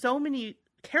 There's so many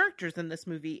characters in this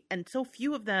movie and so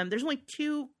few of them. There's only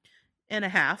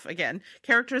 2.5, again,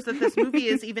 characters that this movie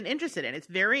is even interested in. It's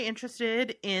very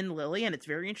interested in Lily and it's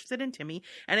very interested in Timmy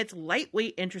and it's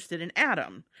lightweight interested in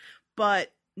Adam.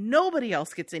 But nobody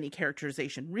else gets any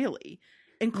characterization, really,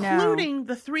 including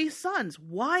the 3 sons.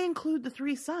 Why include the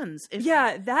 3 sons?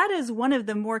 Yeah, that is one of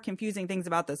the more confusing things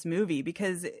about this movie,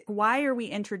 because why are we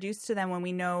introduced to them when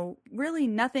we know really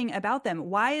nothing about them?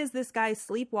 Why is this guy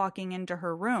sleepwalking into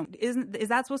her room? Is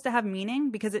that supposed to have meaning?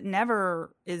 Because it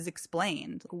never is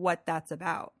explained what that's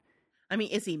about. I mean,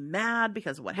 is he mad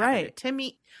because of what happened to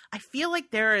Timmy? I feel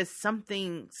like there is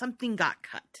something got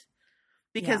cut.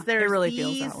 Because it really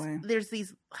feels that way. There's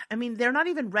these, I mean, they're not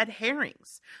even red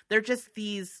herrings. They're just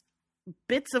these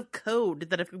bits of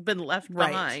code that have been left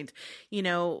behind.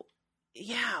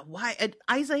 Yeah, why?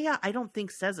 Isaiah, I don't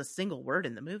think says a single word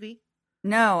in the movie.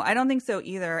 No, I don't think so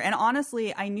either. And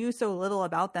honestly, I knew so little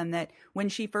about them that when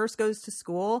she first goes to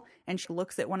school and she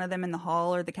looks at one of them in the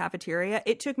hall or the cafeteria,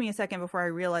 it took me a second before I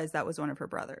realized that was one of her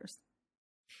brothers.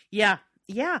 Yeah.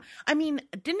 Yeah. I mean,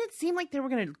 didn't it seem like they were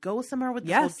going to go somewhere with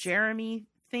this whole Jeremy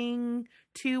thing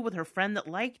too, with her friend that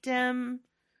liked him?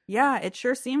 Yeah, it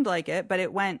sure seemed like it, but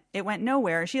it went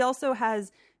nowhere. She also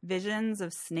has visions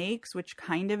of snakes, which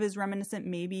kind of is reminiscent,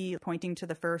 maybe pointing to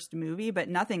the first movie, but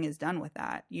nothing is done with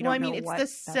that. You don't know what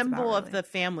it's the symbol of the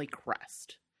family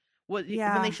crest. When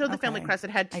they showed the family crest, it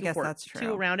had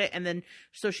 2 around it, and then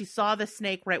so she saw the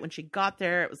snake right when she got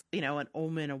there. It was, an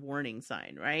omen, a warning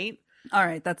sign, right? All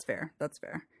right, that's fair.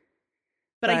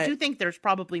 But I do think there's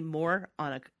probably more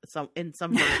in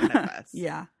some version of this.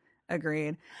 Yeah,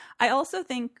 agreed. I also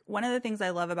think one of the things I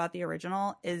love about the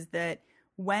original is that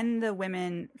when the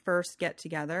women first get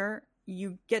together,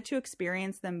 you get to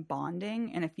experience them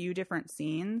bonding in a few different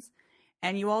scenes.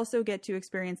 And you also get to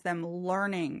experience them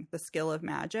learning the skill of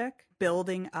magic,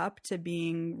 building up to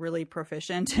being really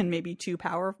proficient and maybe too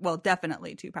powerful. Well,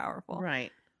 definitely too powerful.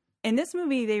 Right. In this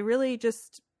movie, they really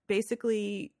just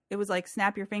basically, it was like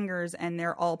snap your fingers and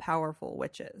they're all powerful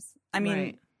witches. I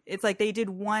mean, It's like they did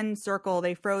one circle,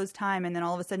 they froze time, and then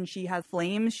all of a sudden she has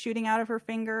flames shooting out of her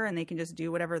finger and they can just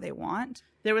do whatever they want.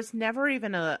 There was never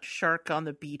even a shark on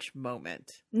the beach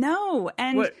moment. No.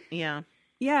 And yeah.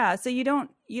 Yeah, so you don't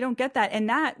get that. And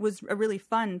that was a really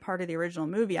fun part of the original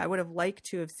movie. I would have liked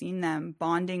to have seen them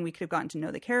bonding. We could have gotten to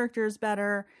know the characters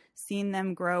better, seen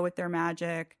them grow with their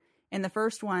magic. In the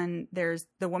first one, there's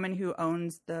the woman who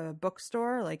owns the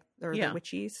bookstore, the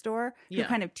witchy store, who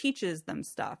kind of teaches them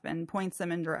stuff and points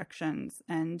them in directions.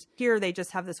 And here they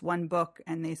just have this one book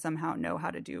and they somehow know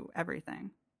how to do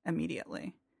everything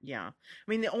immediately. Yeah. I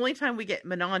mean, the only time we get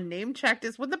Manon name checked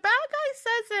is when the bad guy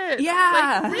says it.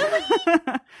 Yeah.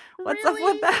 Really? What's up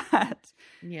with that?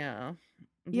 Yeah.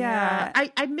 Yeah.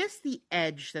 I miss the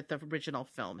edge that the original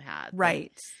film had.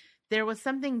 Right. There was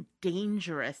something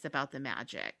dangerous about the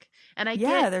magic. And I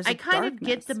kind of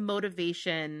get the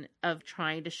motivation of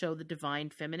trying to show the divine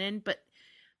feminine, but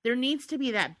there needs to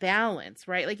be that balance,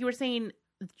 right? Like you were saying,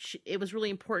 it was really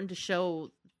important to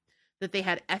show that they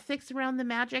had ethics around the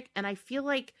magic. And I feel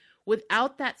like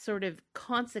without that sort of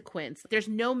consequence, there's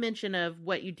no mention of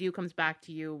what you do comes back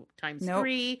to you times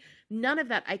 3. None of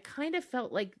that. I kind of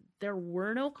felt like there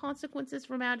were no consequences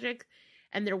for magic.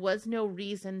 And there was no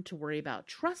reason to worry about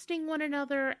trusting one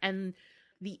another. And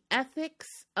the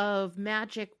ethics of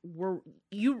magic were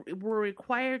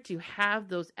required to have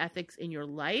those ethics in your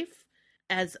life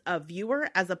as a viewer,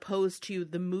 as opposed to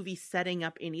the movie setting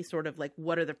up any sort of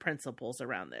what are the principles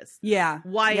around this? Yeah.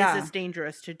 Why is this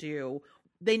dangerous to do?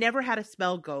 They never had a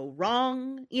spell go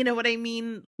wrong. You know what I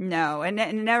mean? No, and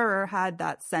never had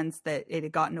that sense that it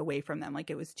had gotten away from them, like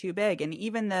it was too big. And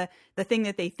even the thing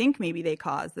that they think maybe they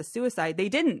caused, the suicide, they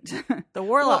didn't. The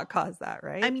warlock caused that,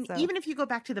 right? I mean, even if you go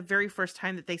back to the very first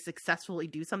time that they successfully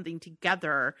do something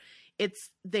together,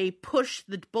 they push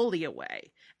the bully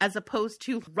away as opposed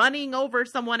to running over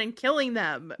someone and killing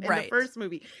them in the first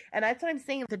movie. And that's what I'm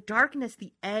saying. The darkness,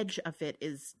 the edge of it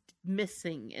is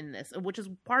missing in this, which is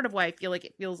part of why I feel like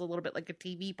it feels a little bit like a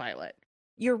TV pilot.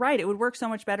 you're right. It would work so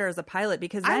much better as a pilot,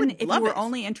 because then if you were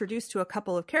only introduced to a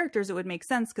couple of characters, it would make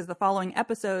sense because the following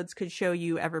episodes could show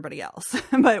you everybody else.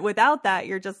 But without that,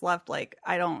 you're just left like,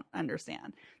 I don't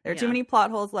understand. There are too many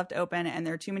plot holes left open, and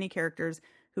there are too many characters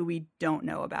who we don't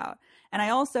know about. And I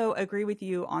also agree with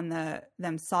you on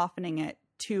them softening it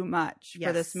too much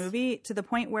for this movie, to the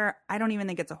point where I don't even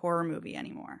think it's a horror movie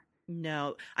anymore.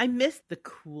 No, I miss the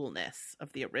coolness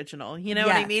of the original. You know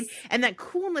what I mean? And that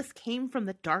coolness came from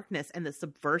the darkness and the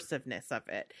subversiveness of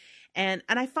it. And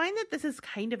I find that this is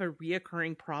kind of a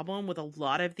reoccurring problem with a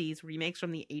lot of these remakes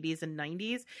from the 80s and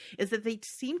 90s, is that they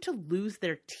seem to lose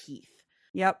their teeth.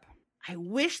 Yep. I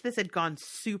wish this had gone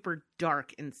super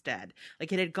dark instead.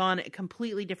 Like, it had gone a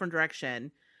completely different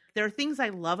direction. There are things I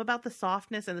love about the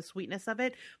softness and the sweetness of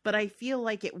it, but I feel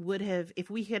like it would have, if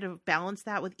we could have balanced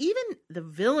that with even the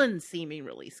villain seeming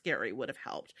really scary, would have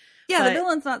helped. Yeah, but the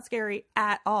villain's not scary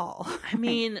at all. I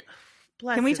mean,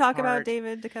 bless Can we his talk heart. about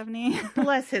David Duchovny?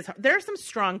 Bless his heart. There are some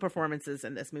strong performances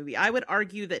in this movie. I would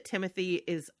argue that Timothy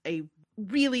is a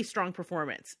really strong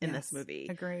performance in this movie.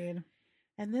 Agreed.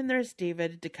 And then there's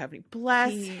David Duchovny.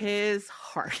 Bless his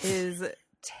heart. Is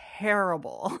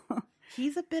terrible.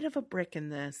 He's a bit of a brick in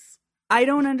this. I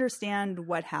don't understand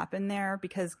what happened there,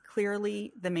 because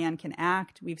clearly the man can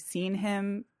act. We've seen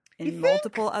him in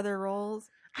multiple other roles.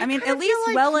 I mean, at least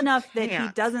like well enough that he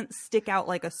doesn't stick out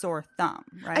like a sore thumb,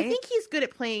 right? I think he's good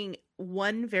at playing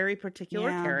one very particular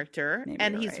character,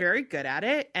 and he's very good at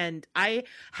it. And I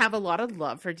have a lot of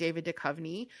love for David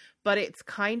Duchovny, but it's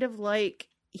kind of like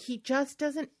he just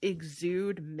doesn't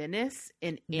exude menace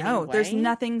in any way. No, there's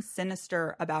nothing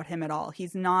sinister about him at all.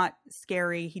 He's not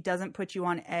scary. He doesn't put you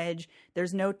on edge.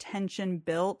 There's no tension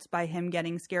built by him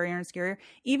getting scarier and scarier.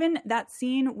 Even that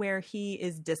scene where he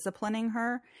is disciplining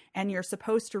her, and you're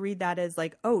supposed to read that as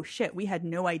like, oh shit, we had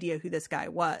no idea who this guy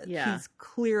was. Yeah. He's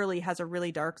clearly has a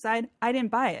really dark side. I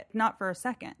didn't buy it. Not for a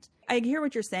second. I hear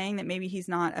what you're saying, that maybe he's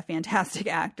not a fantastic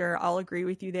actor. I'll agree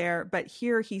with you there. But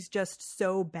here he's just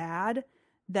so bad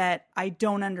that I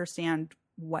don't understand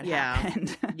what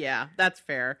happened. Yeah, that's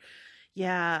fair.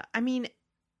 Yeah, I mean,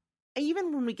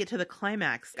 even when we get to the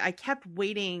climax, I kept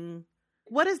waiting.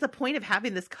 What is the point of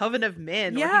having this coven of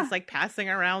men where he's like passing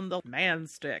around the man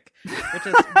stick, which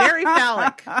is very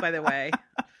phallic, by the way.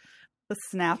 The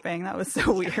snapping, that was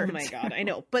so weird. Oh my god, I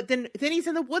know. But then he's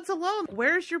in the woods alone.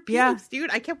 Where's your pubes,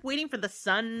 dude? I kept waiting for the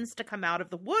sons to come out of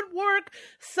the woodwork.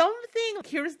 Something.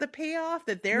 Here's the payoff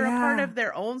that they're a part of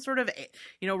their own sort of,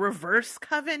 reverse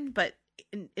coven. But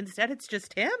instead, it's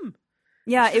just him.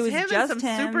 Yeah, it was just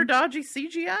him. Super dodgy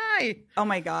CGI. Oh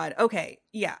my god. Okay,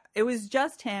 yeah, it was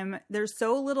just him. There's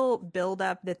so little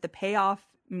buildup that the payoff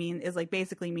is like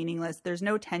basically meaningless. There's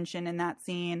no tension in that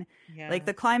scene. Like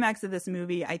the climax of this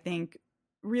movie, I think,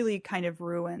 really kind of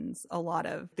ruins a lot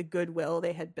of the goodwill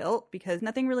they had built, because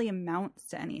nothing really amounts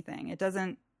to anything. It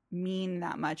doesn't mean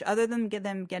that much other than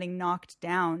them getting knocked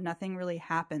down. Nothing really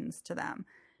happens to them.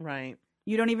 Right.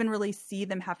 You don't even really see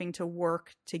them having to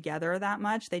work together that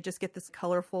much. They just get this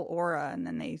colorful aura, and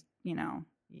then they,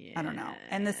 I don't know.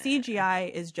 And the CGI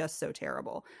is just so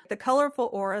terrible. The colorful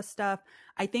aura stuff,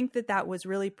 I think that was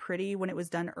really pretty when it was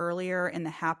done earlier in the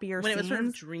happier scenes. When it was sort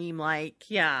of dreamlike,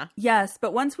 yeah. Yes,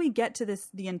 but once we get to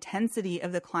the intensity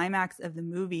of the climax of the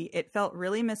movie, it felt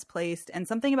really misplaced. And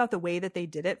something about the way that they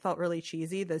did it felt really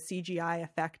cheesy. The CGI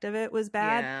effect of it was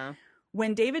bad. Yeah.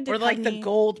 When David Duchovny... Or like the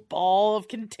gold ball of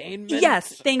containment.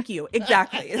 Yes, thank you.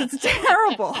 Exactly. It's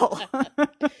terrible.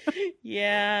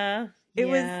 Yeah. It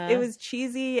was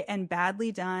cheesy and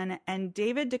badly done. And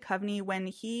David Duchovny, when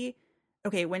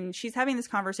she's having this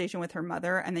conversation with her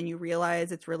mother, and then you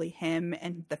realize it's really him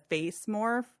and the face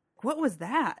morph. What was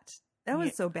that? That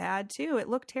was so bad too. It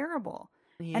looked terrible.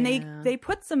 Yeah. And they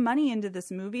put some money into this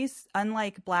movie,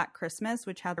 unlike Black Christmas,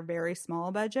 which had a very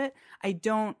small budget. I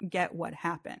don't get what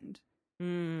happened.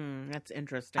 That's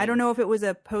interesting. I don't know if it was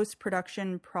a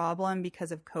post-production problem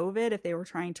because of COVID, if they were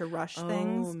trying to rush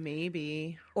things. Oh,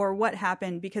 maybe. Or what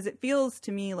happened, because it feels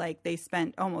to me like they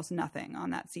spent almost nothing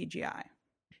on that CGI.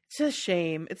 It's a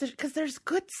shame. It's because there's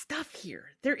good stuff here.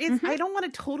 There is. I don't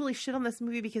want to totally shit on this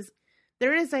movie, because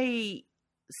there is a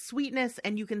sweetness,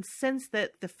 and you can sense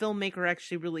that the filmmaker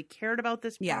actually really cared about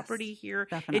this property here.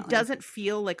 Definitely. It doesn't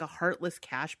feel like a heartless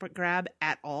cash grab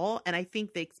at all, and I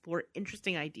think they explore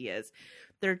interesting ideas.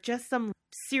 There are just some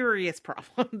serious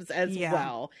problems as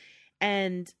well,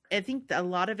 and I think a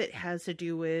lot of it has to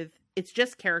do with it's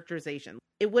just characterization.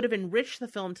 It would have enriched the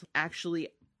film to actually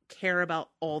care about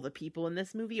all the people in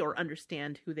this movie, or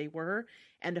understand who they were,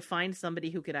 and to find somebody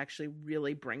who could actually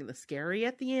really bring the scary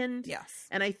at the end. Yes.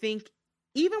 And I think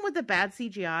even with the bad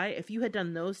CGI, if you had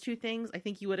done those two things, I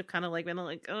think you would have kind of been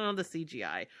like, oh, the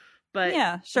CGI. But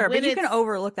yeah, sure. But you can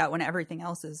overlook that when everything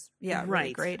else is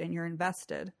really great and you're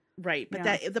invested. Right. But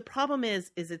that the problem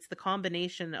is it's the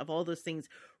combination of all those things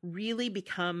really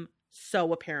become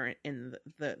so apparent in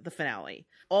the finale.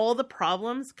 All the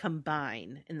problems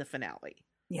combine in the finale.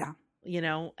 Yeah. You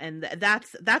know, and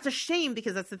that's a shame,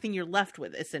 because that's the thing you're left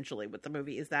with essentially with the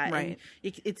movie, is that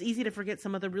it's easy to forget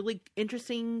some of the really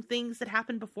interesting things that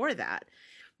happened before that.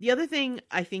 The other thing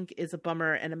I think is a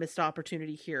bummer and a missed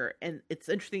opportunity here, and it's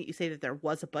interesting that you say that there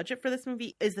was a budget for this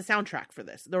movie, is the soundtrack for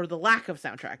this, or the lack of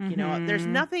soundtrack. You know, there's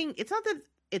nothing, it's not that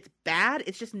it's bad,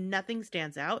 it's just nothing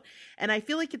stands out. And I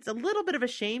feel like it's a little bit of a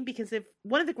shame, because if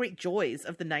one of the great joys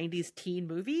of the 90s teen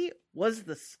movie was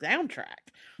the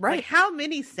soundtrack. Right. Like, how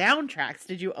many soundtracks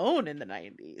did you own in the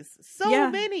 90s? So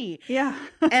many. Yeah.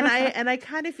 and I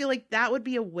kind of feel like that would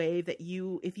be a way that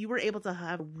if you were able to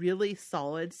have a really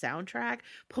solid soundtrack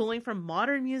pulling from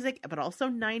modern music, but also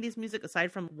 90s music,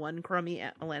 aside from one crummy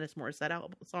Alanis Morissette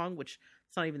album song, which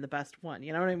it's not even the best one.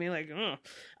 You know what I mean? Like,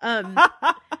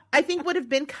 I think would have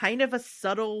been kind of a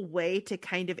subtle way to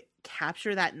kind of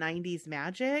capture that 90s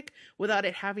magic without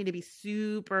it having to be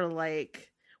super like,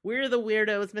 we're the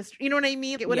weirdos, Mr. You know what I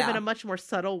mean? It would have been a much more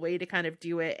subtle way to kind of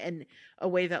do it, and a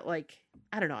way that, like,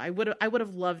 I don't know, I would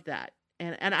have loved that.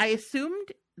 And I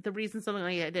assumed the reason something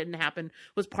like that didn't happen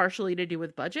was partially to do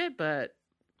with budget, but...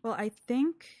 Well, I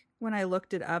think when I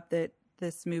looked it up that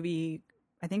this movie,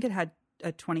 I think it had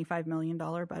a $25 million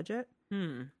budget.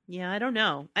 Yeah, I don't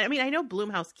know. I mean, I know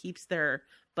Blumhouse keeps their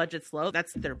budgets low.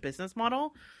 That's their business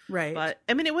model. Right. But,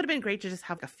 I mean, it would have been great to just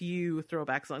have a few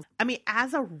throwback songs. I mean,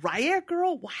 as a Riot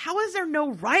Girl, how is there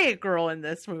no Riot Girl in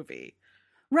this movie?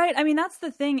 Right. I mean, that's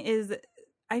the thing, is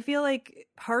I feel like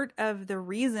part of the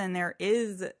reason there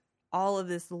is all of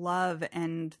this love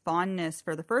and fondness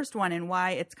for the first one, and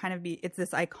why it's it's this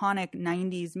iconic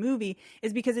 90s movie,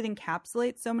 is because it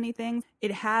encapsulates so many things.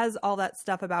 It has all that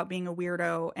stuff about being a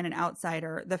weirdo and an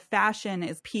outsider. The fashion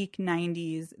is peak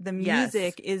 90s. The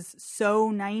music is so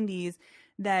 90s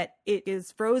that it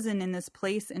is frozen in this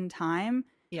place and time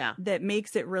that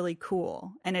makes it really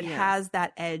cool. And it has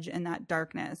that edge and that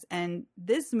darkness. And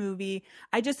this movie,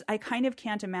 I kind of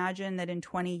can't imagine that in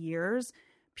 20 years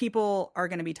people are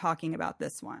going to be talking about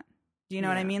this one. Do you know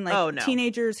what I mean? Like,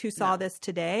 teenagers who saw this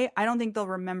today, I don't think they'll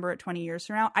remember it 20 years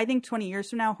from now. I think 20 years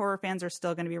from now, horror fans are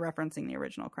still going to be referencing the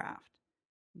original craft.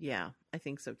 Yeah, I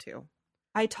think so too.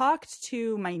 I talked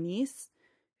to my niece,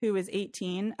 who is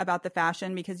 18, about the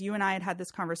fashion, because you and I had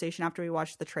this conversation after we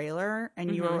watched the trailer,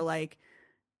 and you were like,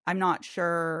 I'm not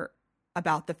sure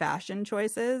about the fashion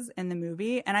choices in the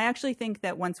movie. And I actually think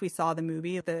that once we saw the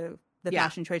movie, the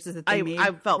fashion choices that they made,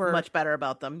 I felt much better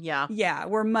about them. Yeah,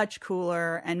 were much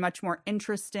cooler and much more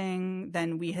interesting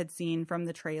than we had seen from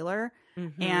the trailer.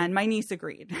 And my niece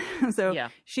agreed. So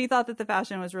she thought that the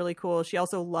fashion was really cool. She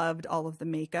also loved all of the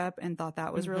makeup and thought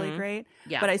that was really great.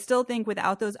 But I still think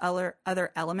without those other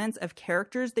elements of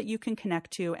characters that you can connect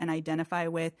to and identify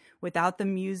with, without the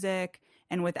music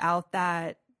and without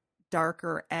that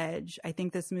darker edge, I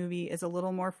think this movie is a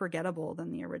little more forgettable than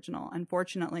the original,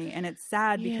 unfortunately. And it's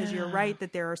sad, because you're right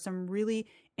that there are some really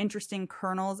interesting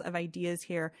kernels of ideas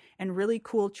here and really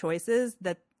cool choices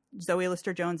that Zoe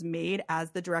Lister-Jones made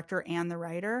as the director and the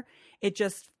writer. It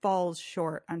just falls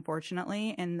short,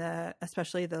 unfortunately, in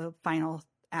especially the final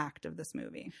act of this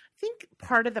movie. I think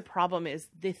part of the problem is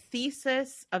the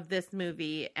thesis of this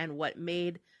movie and what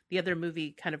made the other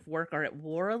movie kind of work are at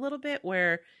war a little bit,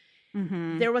 where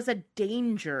there was a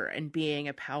danger in being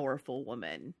a powerful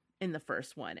woman in the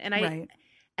first one. And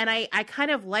I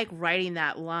kind of like writing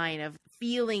that line of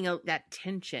feeling that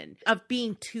tension of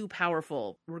being too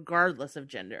powerful regardless of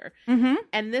gender.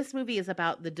 And this movie is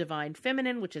about the divine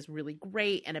feminine, which is really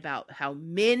great, and about how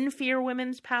men fear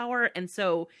women's power. And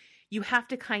so you have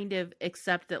to kind of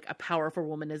accept that a powerful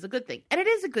woman is a good thing. And it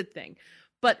is a good thing.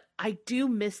 But I do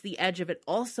miss the edge of it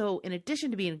also, in addition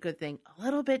to being a good thing, a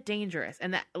little bit dangerous.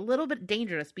 And that a little bit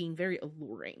dangerous being very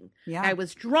alluring. Yeah. I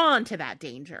was drawn to that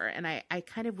danger. And I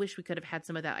kind of wish we could have had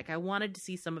some of that. Like, I wanted to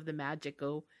see some of the magic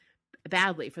go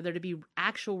badly, for there to be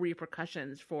actual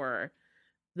repercussions for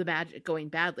the magic going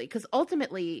badly. Because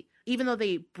ultimately, even though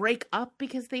they break up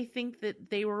because they think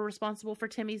that they were responsible for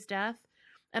Timmy's death,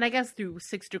 and I guess through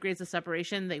 6 degrees of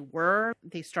separation,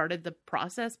 they started the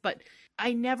process, but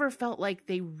I never felt like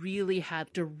they really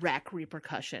had direct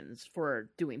repercussions for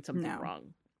doing something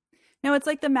wrong. No, it's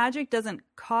like the magic doesn't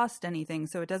cost anything,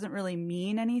 so it doesn't really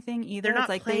mean anything either. They're not it's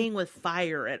like playing with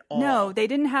fire at all. No, they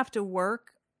didn't have to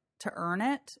work to earn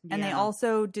it, and they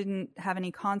also didn't have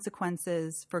any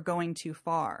consequences for going too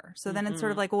far. So then it's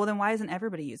sort of like, well, then why isn't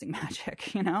everybody using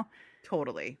magic, you know?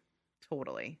 Totally.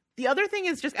 The other thing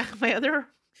is just my other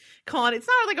Con, it's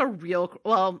not like a real,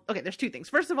 well, okay, there's two things.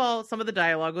 First of all, some of the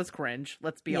dialogue was cringe,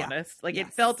 let's be honest. Like,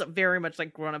 it felt very much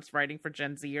like grown-ups writing for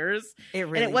Gen Zers. It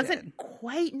really and it wasn't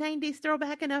quite 90s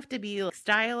throwback enough to be like,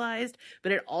 stylized,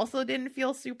 but it also didn't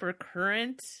feel super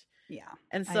current. Yeah.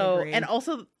 And so, and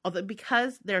also,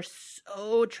 because they're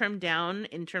so trimmed down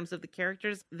in terms of the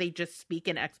characters, they just speak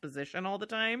in exposition all the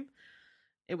time.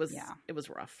 It was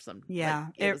rough.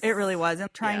 It really was.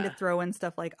 And trying to throw in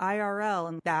stuff like IRL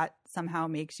and that somehow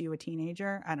makes you a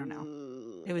teenager. I don't know.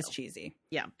 Ooh, it was cheesy.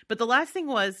 Yeah. But the last thing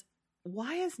was,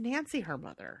 why is Nancy her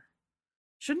mother?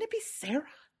 Shouldn't it be Sarah?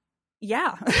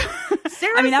 Yeah.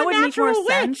 Sarah's I mean, that would make more witch.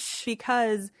 sense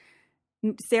because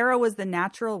Sarah was the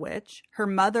natural witch. Her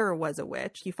mother was a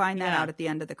witch. You find that out at the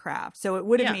end of The Craft. So it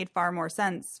would have made far more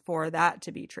sense for that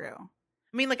to be true.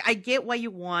 I mean, like, I get why you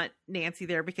want Nancy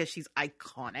there because she's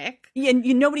iconic. Yeah, and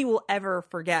nobody will ever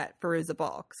forget Fairuza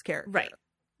Balk's character. Right.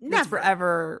 It's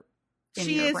forever in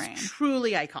your brain. She is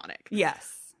truly iconic. Yes.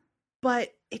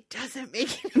 But it doesn't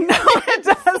make it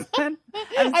doesn't.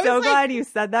 I'm so glad you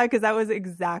said that because that was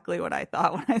exactly what I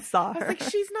thought when I saw her. I was like,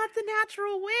 she's not the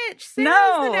natural witch.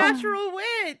 Sarah's the natural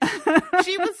witch.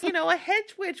 She was, a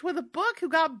hedge witch with a book who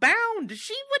got bound.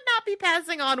 She would not be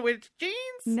passing on witch genes.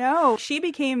 No, she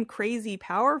became crazy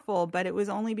powerful, but it was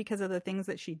only because of the things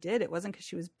that she did. It wasn't because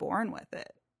she was born with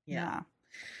it. Yeah.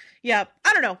 I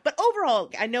don't know. But overall,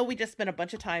 I know we just spent a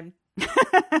bunch of time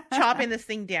chopping this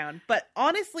thing down, but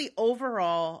honestly,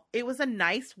 overall, it was a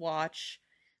nice watch.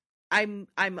 I'm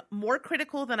more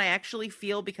critical than I actually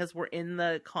feel because we're in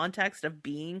the context of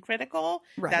being critical.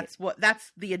 Right.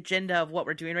 That's the agenda of what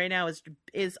we're doing right now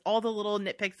is all the little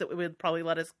nitpicks that we would probably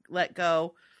let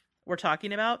go we're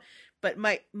talking about. But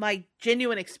my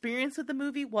genuine experience with the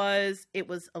movie was it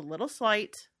was a little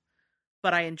slight,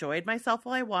 but I enjoyed myself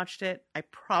while I watched it. I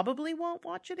probably won't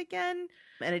watch it again,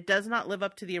 and it does not live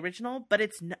up to the original, but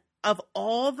it's of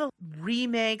all the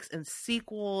remakes and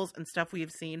sequels and stuff we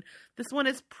have seen, this one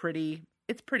is pretty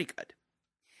good.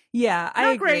 Yeah,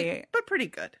 I agree. Great, but pretty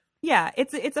good. Yeah,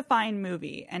 it's a fine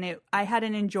movie, and I had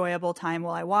an enjoyable time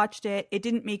while I watched it. It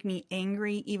didn't make me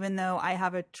angry, even though I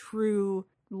have a true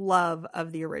love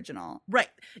of the original. Right.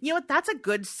 You know what? That's a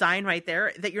good sign right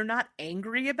there that you're not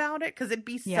angry about it, because it'd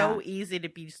be so easy to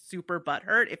be super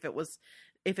butthurt if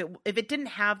it didn't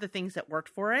have the things that worked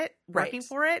for it, working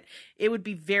for it, it would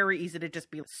be very easy to just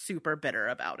be super bitter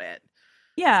about it.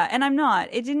 Yeah, and I'm not.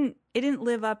 It didn't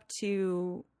live up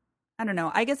to, I don't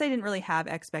know. I guess I didn't really have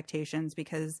expectations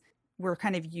because we're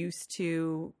kind of used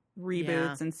to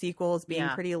reboots and sequels being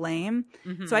pretty lame.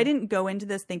 Mm-hmm. So I didn't go into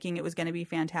this thinking it was going to be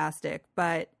fantastic,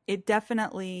 but it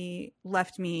definitely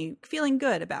left me feeling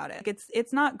good about it.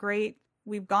 It's not great.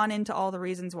 We've gone into all the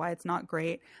reasons why it's not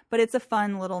great, but it's a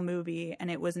fun little movie and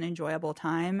it was an enjoyable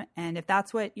time. And if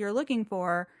that's what you're looking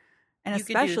for, and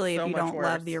especially if you don't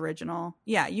love the original,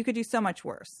 you could do so much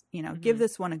worse. Give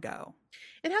this one a go.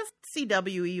 It has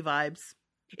CWE vibes.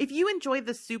 If you enjoy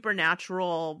the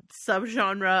supernatural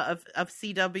subgenre of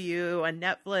CW and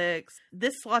Netflix,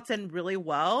 this slots in really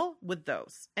well with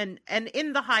those. And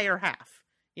in the higher half.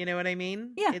 You know what I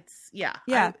mean? Yeah.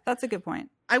 That's a good point.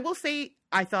 I will say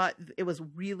I thought it was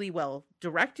really well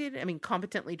directed. I mean,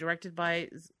 competently directed by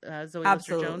Zoe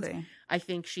Lister-Jones. I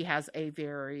think she has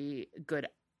she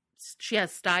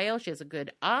has style. She has a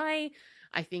good eye.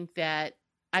 I think that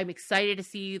I'm excited to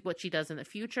see what she does in the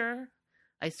future.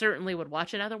 I certainly would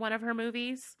watch another one of her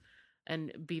movies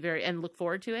and look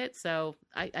forward to it. So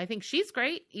I think she's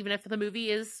great. Even if the movie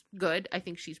is good, I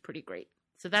think she's pretty great.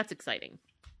 So that's exciting.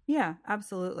 Yeah,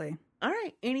 absolutely. All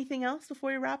right. Anything else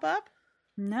before we wrap up?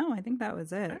 No, I think that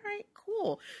was it. All right,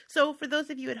 cool. So for those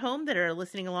of you at home that are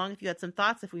listening along, if you had some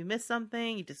thoughts, if we missed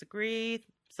something, you disagree,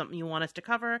 something you want us to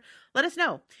cover, let us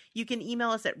know. You can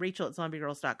email us at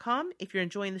rachel@zombiegirls.com. If you're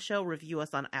enjoying the show, review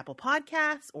us on Apple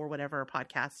Podcasts or whatever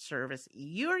podcast service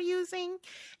you're using.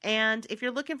 And if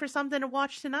you're looking for something to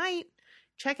watch tonight,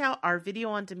 check out our video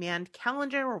on demand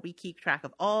calendar where we keep track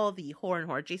of all the horror and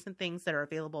horror adjacent things that are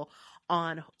available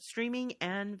on streaming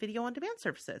and video on demand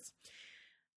services.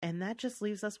 And that just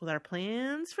leaves us with our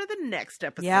plans for the next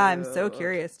episode. Yeah, I'm so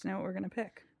curious to know what we're going to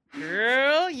pick.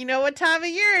 Girl, you know what time of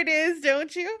year it is,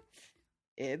 don't you?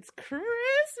 It's Christmas.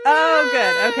 Oh,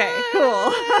 good. Okay,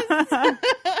 cool.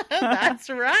 That's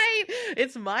right.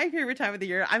 It's my favorite time of the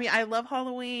year. I mean, I love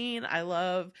Halloween. I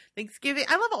love Thanksgiving.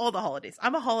 I love all the holidays.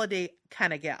 I'm a holiday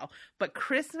kind of gal. But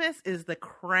Christmas is the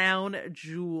crown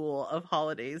jewel of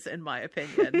holidays, in my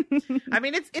opinion. I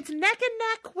mean, it's neck and neck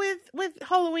with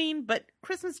Halloween, but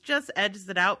Christmas just edges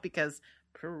it out because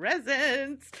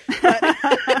presents.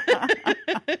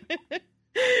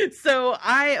 So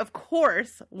I, of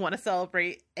course, want to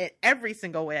celebrate it every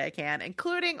single way I can,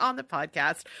 including on the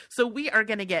podcast. So we are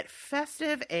going to get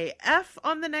festive AF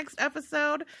on the next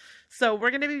episode. So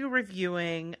we're going to be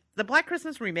reviewing the Black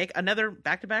Christmas remake, another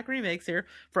back-to-back remakes here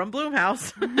from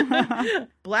Blumhouse.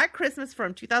 Black Christmas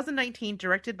from 2019,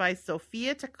 directed by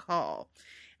Sophia Takal.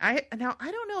 I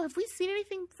don't know, have we seen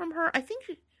anything from her? I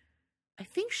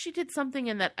think she did something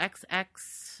in that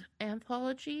XX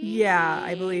anthology. Yeah,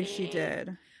 I believe she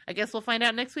did. I guess we'll find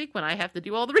out next week when I have to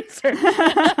do all the research.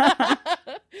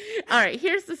 All right,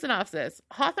 here's the synopsis.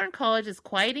 Hawthorne College is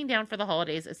quieting down for the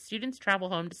holidays as students travel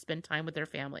home to spend time with their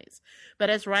families. But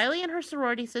as Riley and her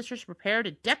sorority sisters prepare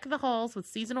to deck the halls with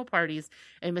seasonal parties,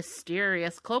 a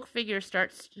mysterious cloaked figure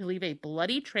starts to leave a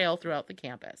bloody trail throughout the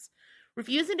campus.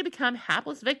 Refusing to become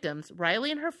hapless victims,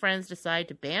 Riley and her friends decide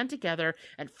to band together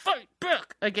and fight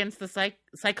back against the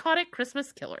psychotic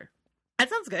Christmas killer. That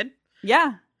sounds good.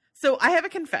 Yeah. So I have a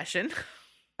confession.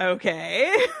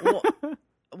 Okay. Well,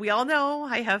 we all know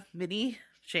I have many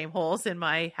shame holes in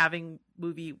my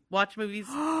watch movies.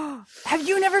 Have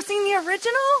you never seen the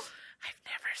original? I've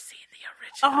never seen the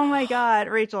original. Oh my God,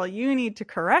 Rachel, you need to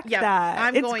correct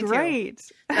that. It's going great.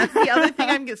 To. That's the other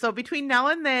thing so between now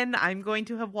and then, I'm going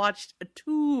to have watched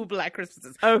 2 Black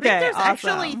Christmases. Okay, I think there's awesome.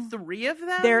 actually 3 of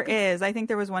them. There is. I think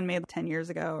there was one made 10 years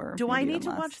ago. Or do I need to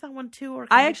watch that one too? Or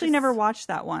I actually never watched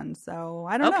that one, so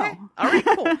I don't know. All right,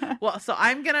 cool. Well, so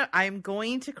I'm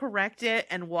going to correct it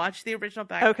and watch the original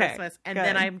Black Christmas, and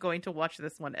then I'm going to watch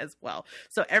this one as well.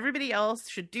 So everybody else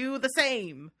should do the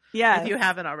same. Yeah, if you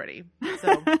haven't already.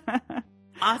 So.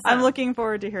 Awesome. I'm looking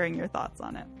forward to hearing your thoughts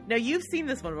on it. Now, you've seen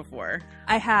this one before.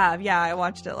 I have. Yeah, I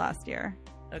watched it last year.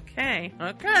 Okay.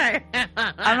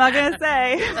 I'm not going to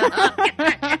say.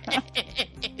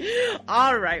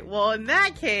 All right. Well, in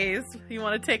that case, you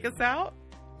want to take us out?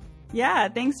 Yeah.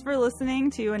 Thanks for listening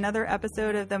to another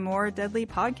episode of the More Deadly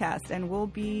Podcast. And we'll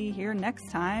be here next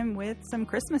time with some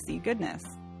Christmassy goodness.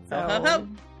 So...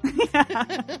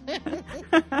 Yeah.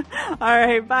 All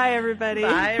right. Bye, everybody.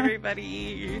 Bye,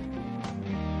 everybody.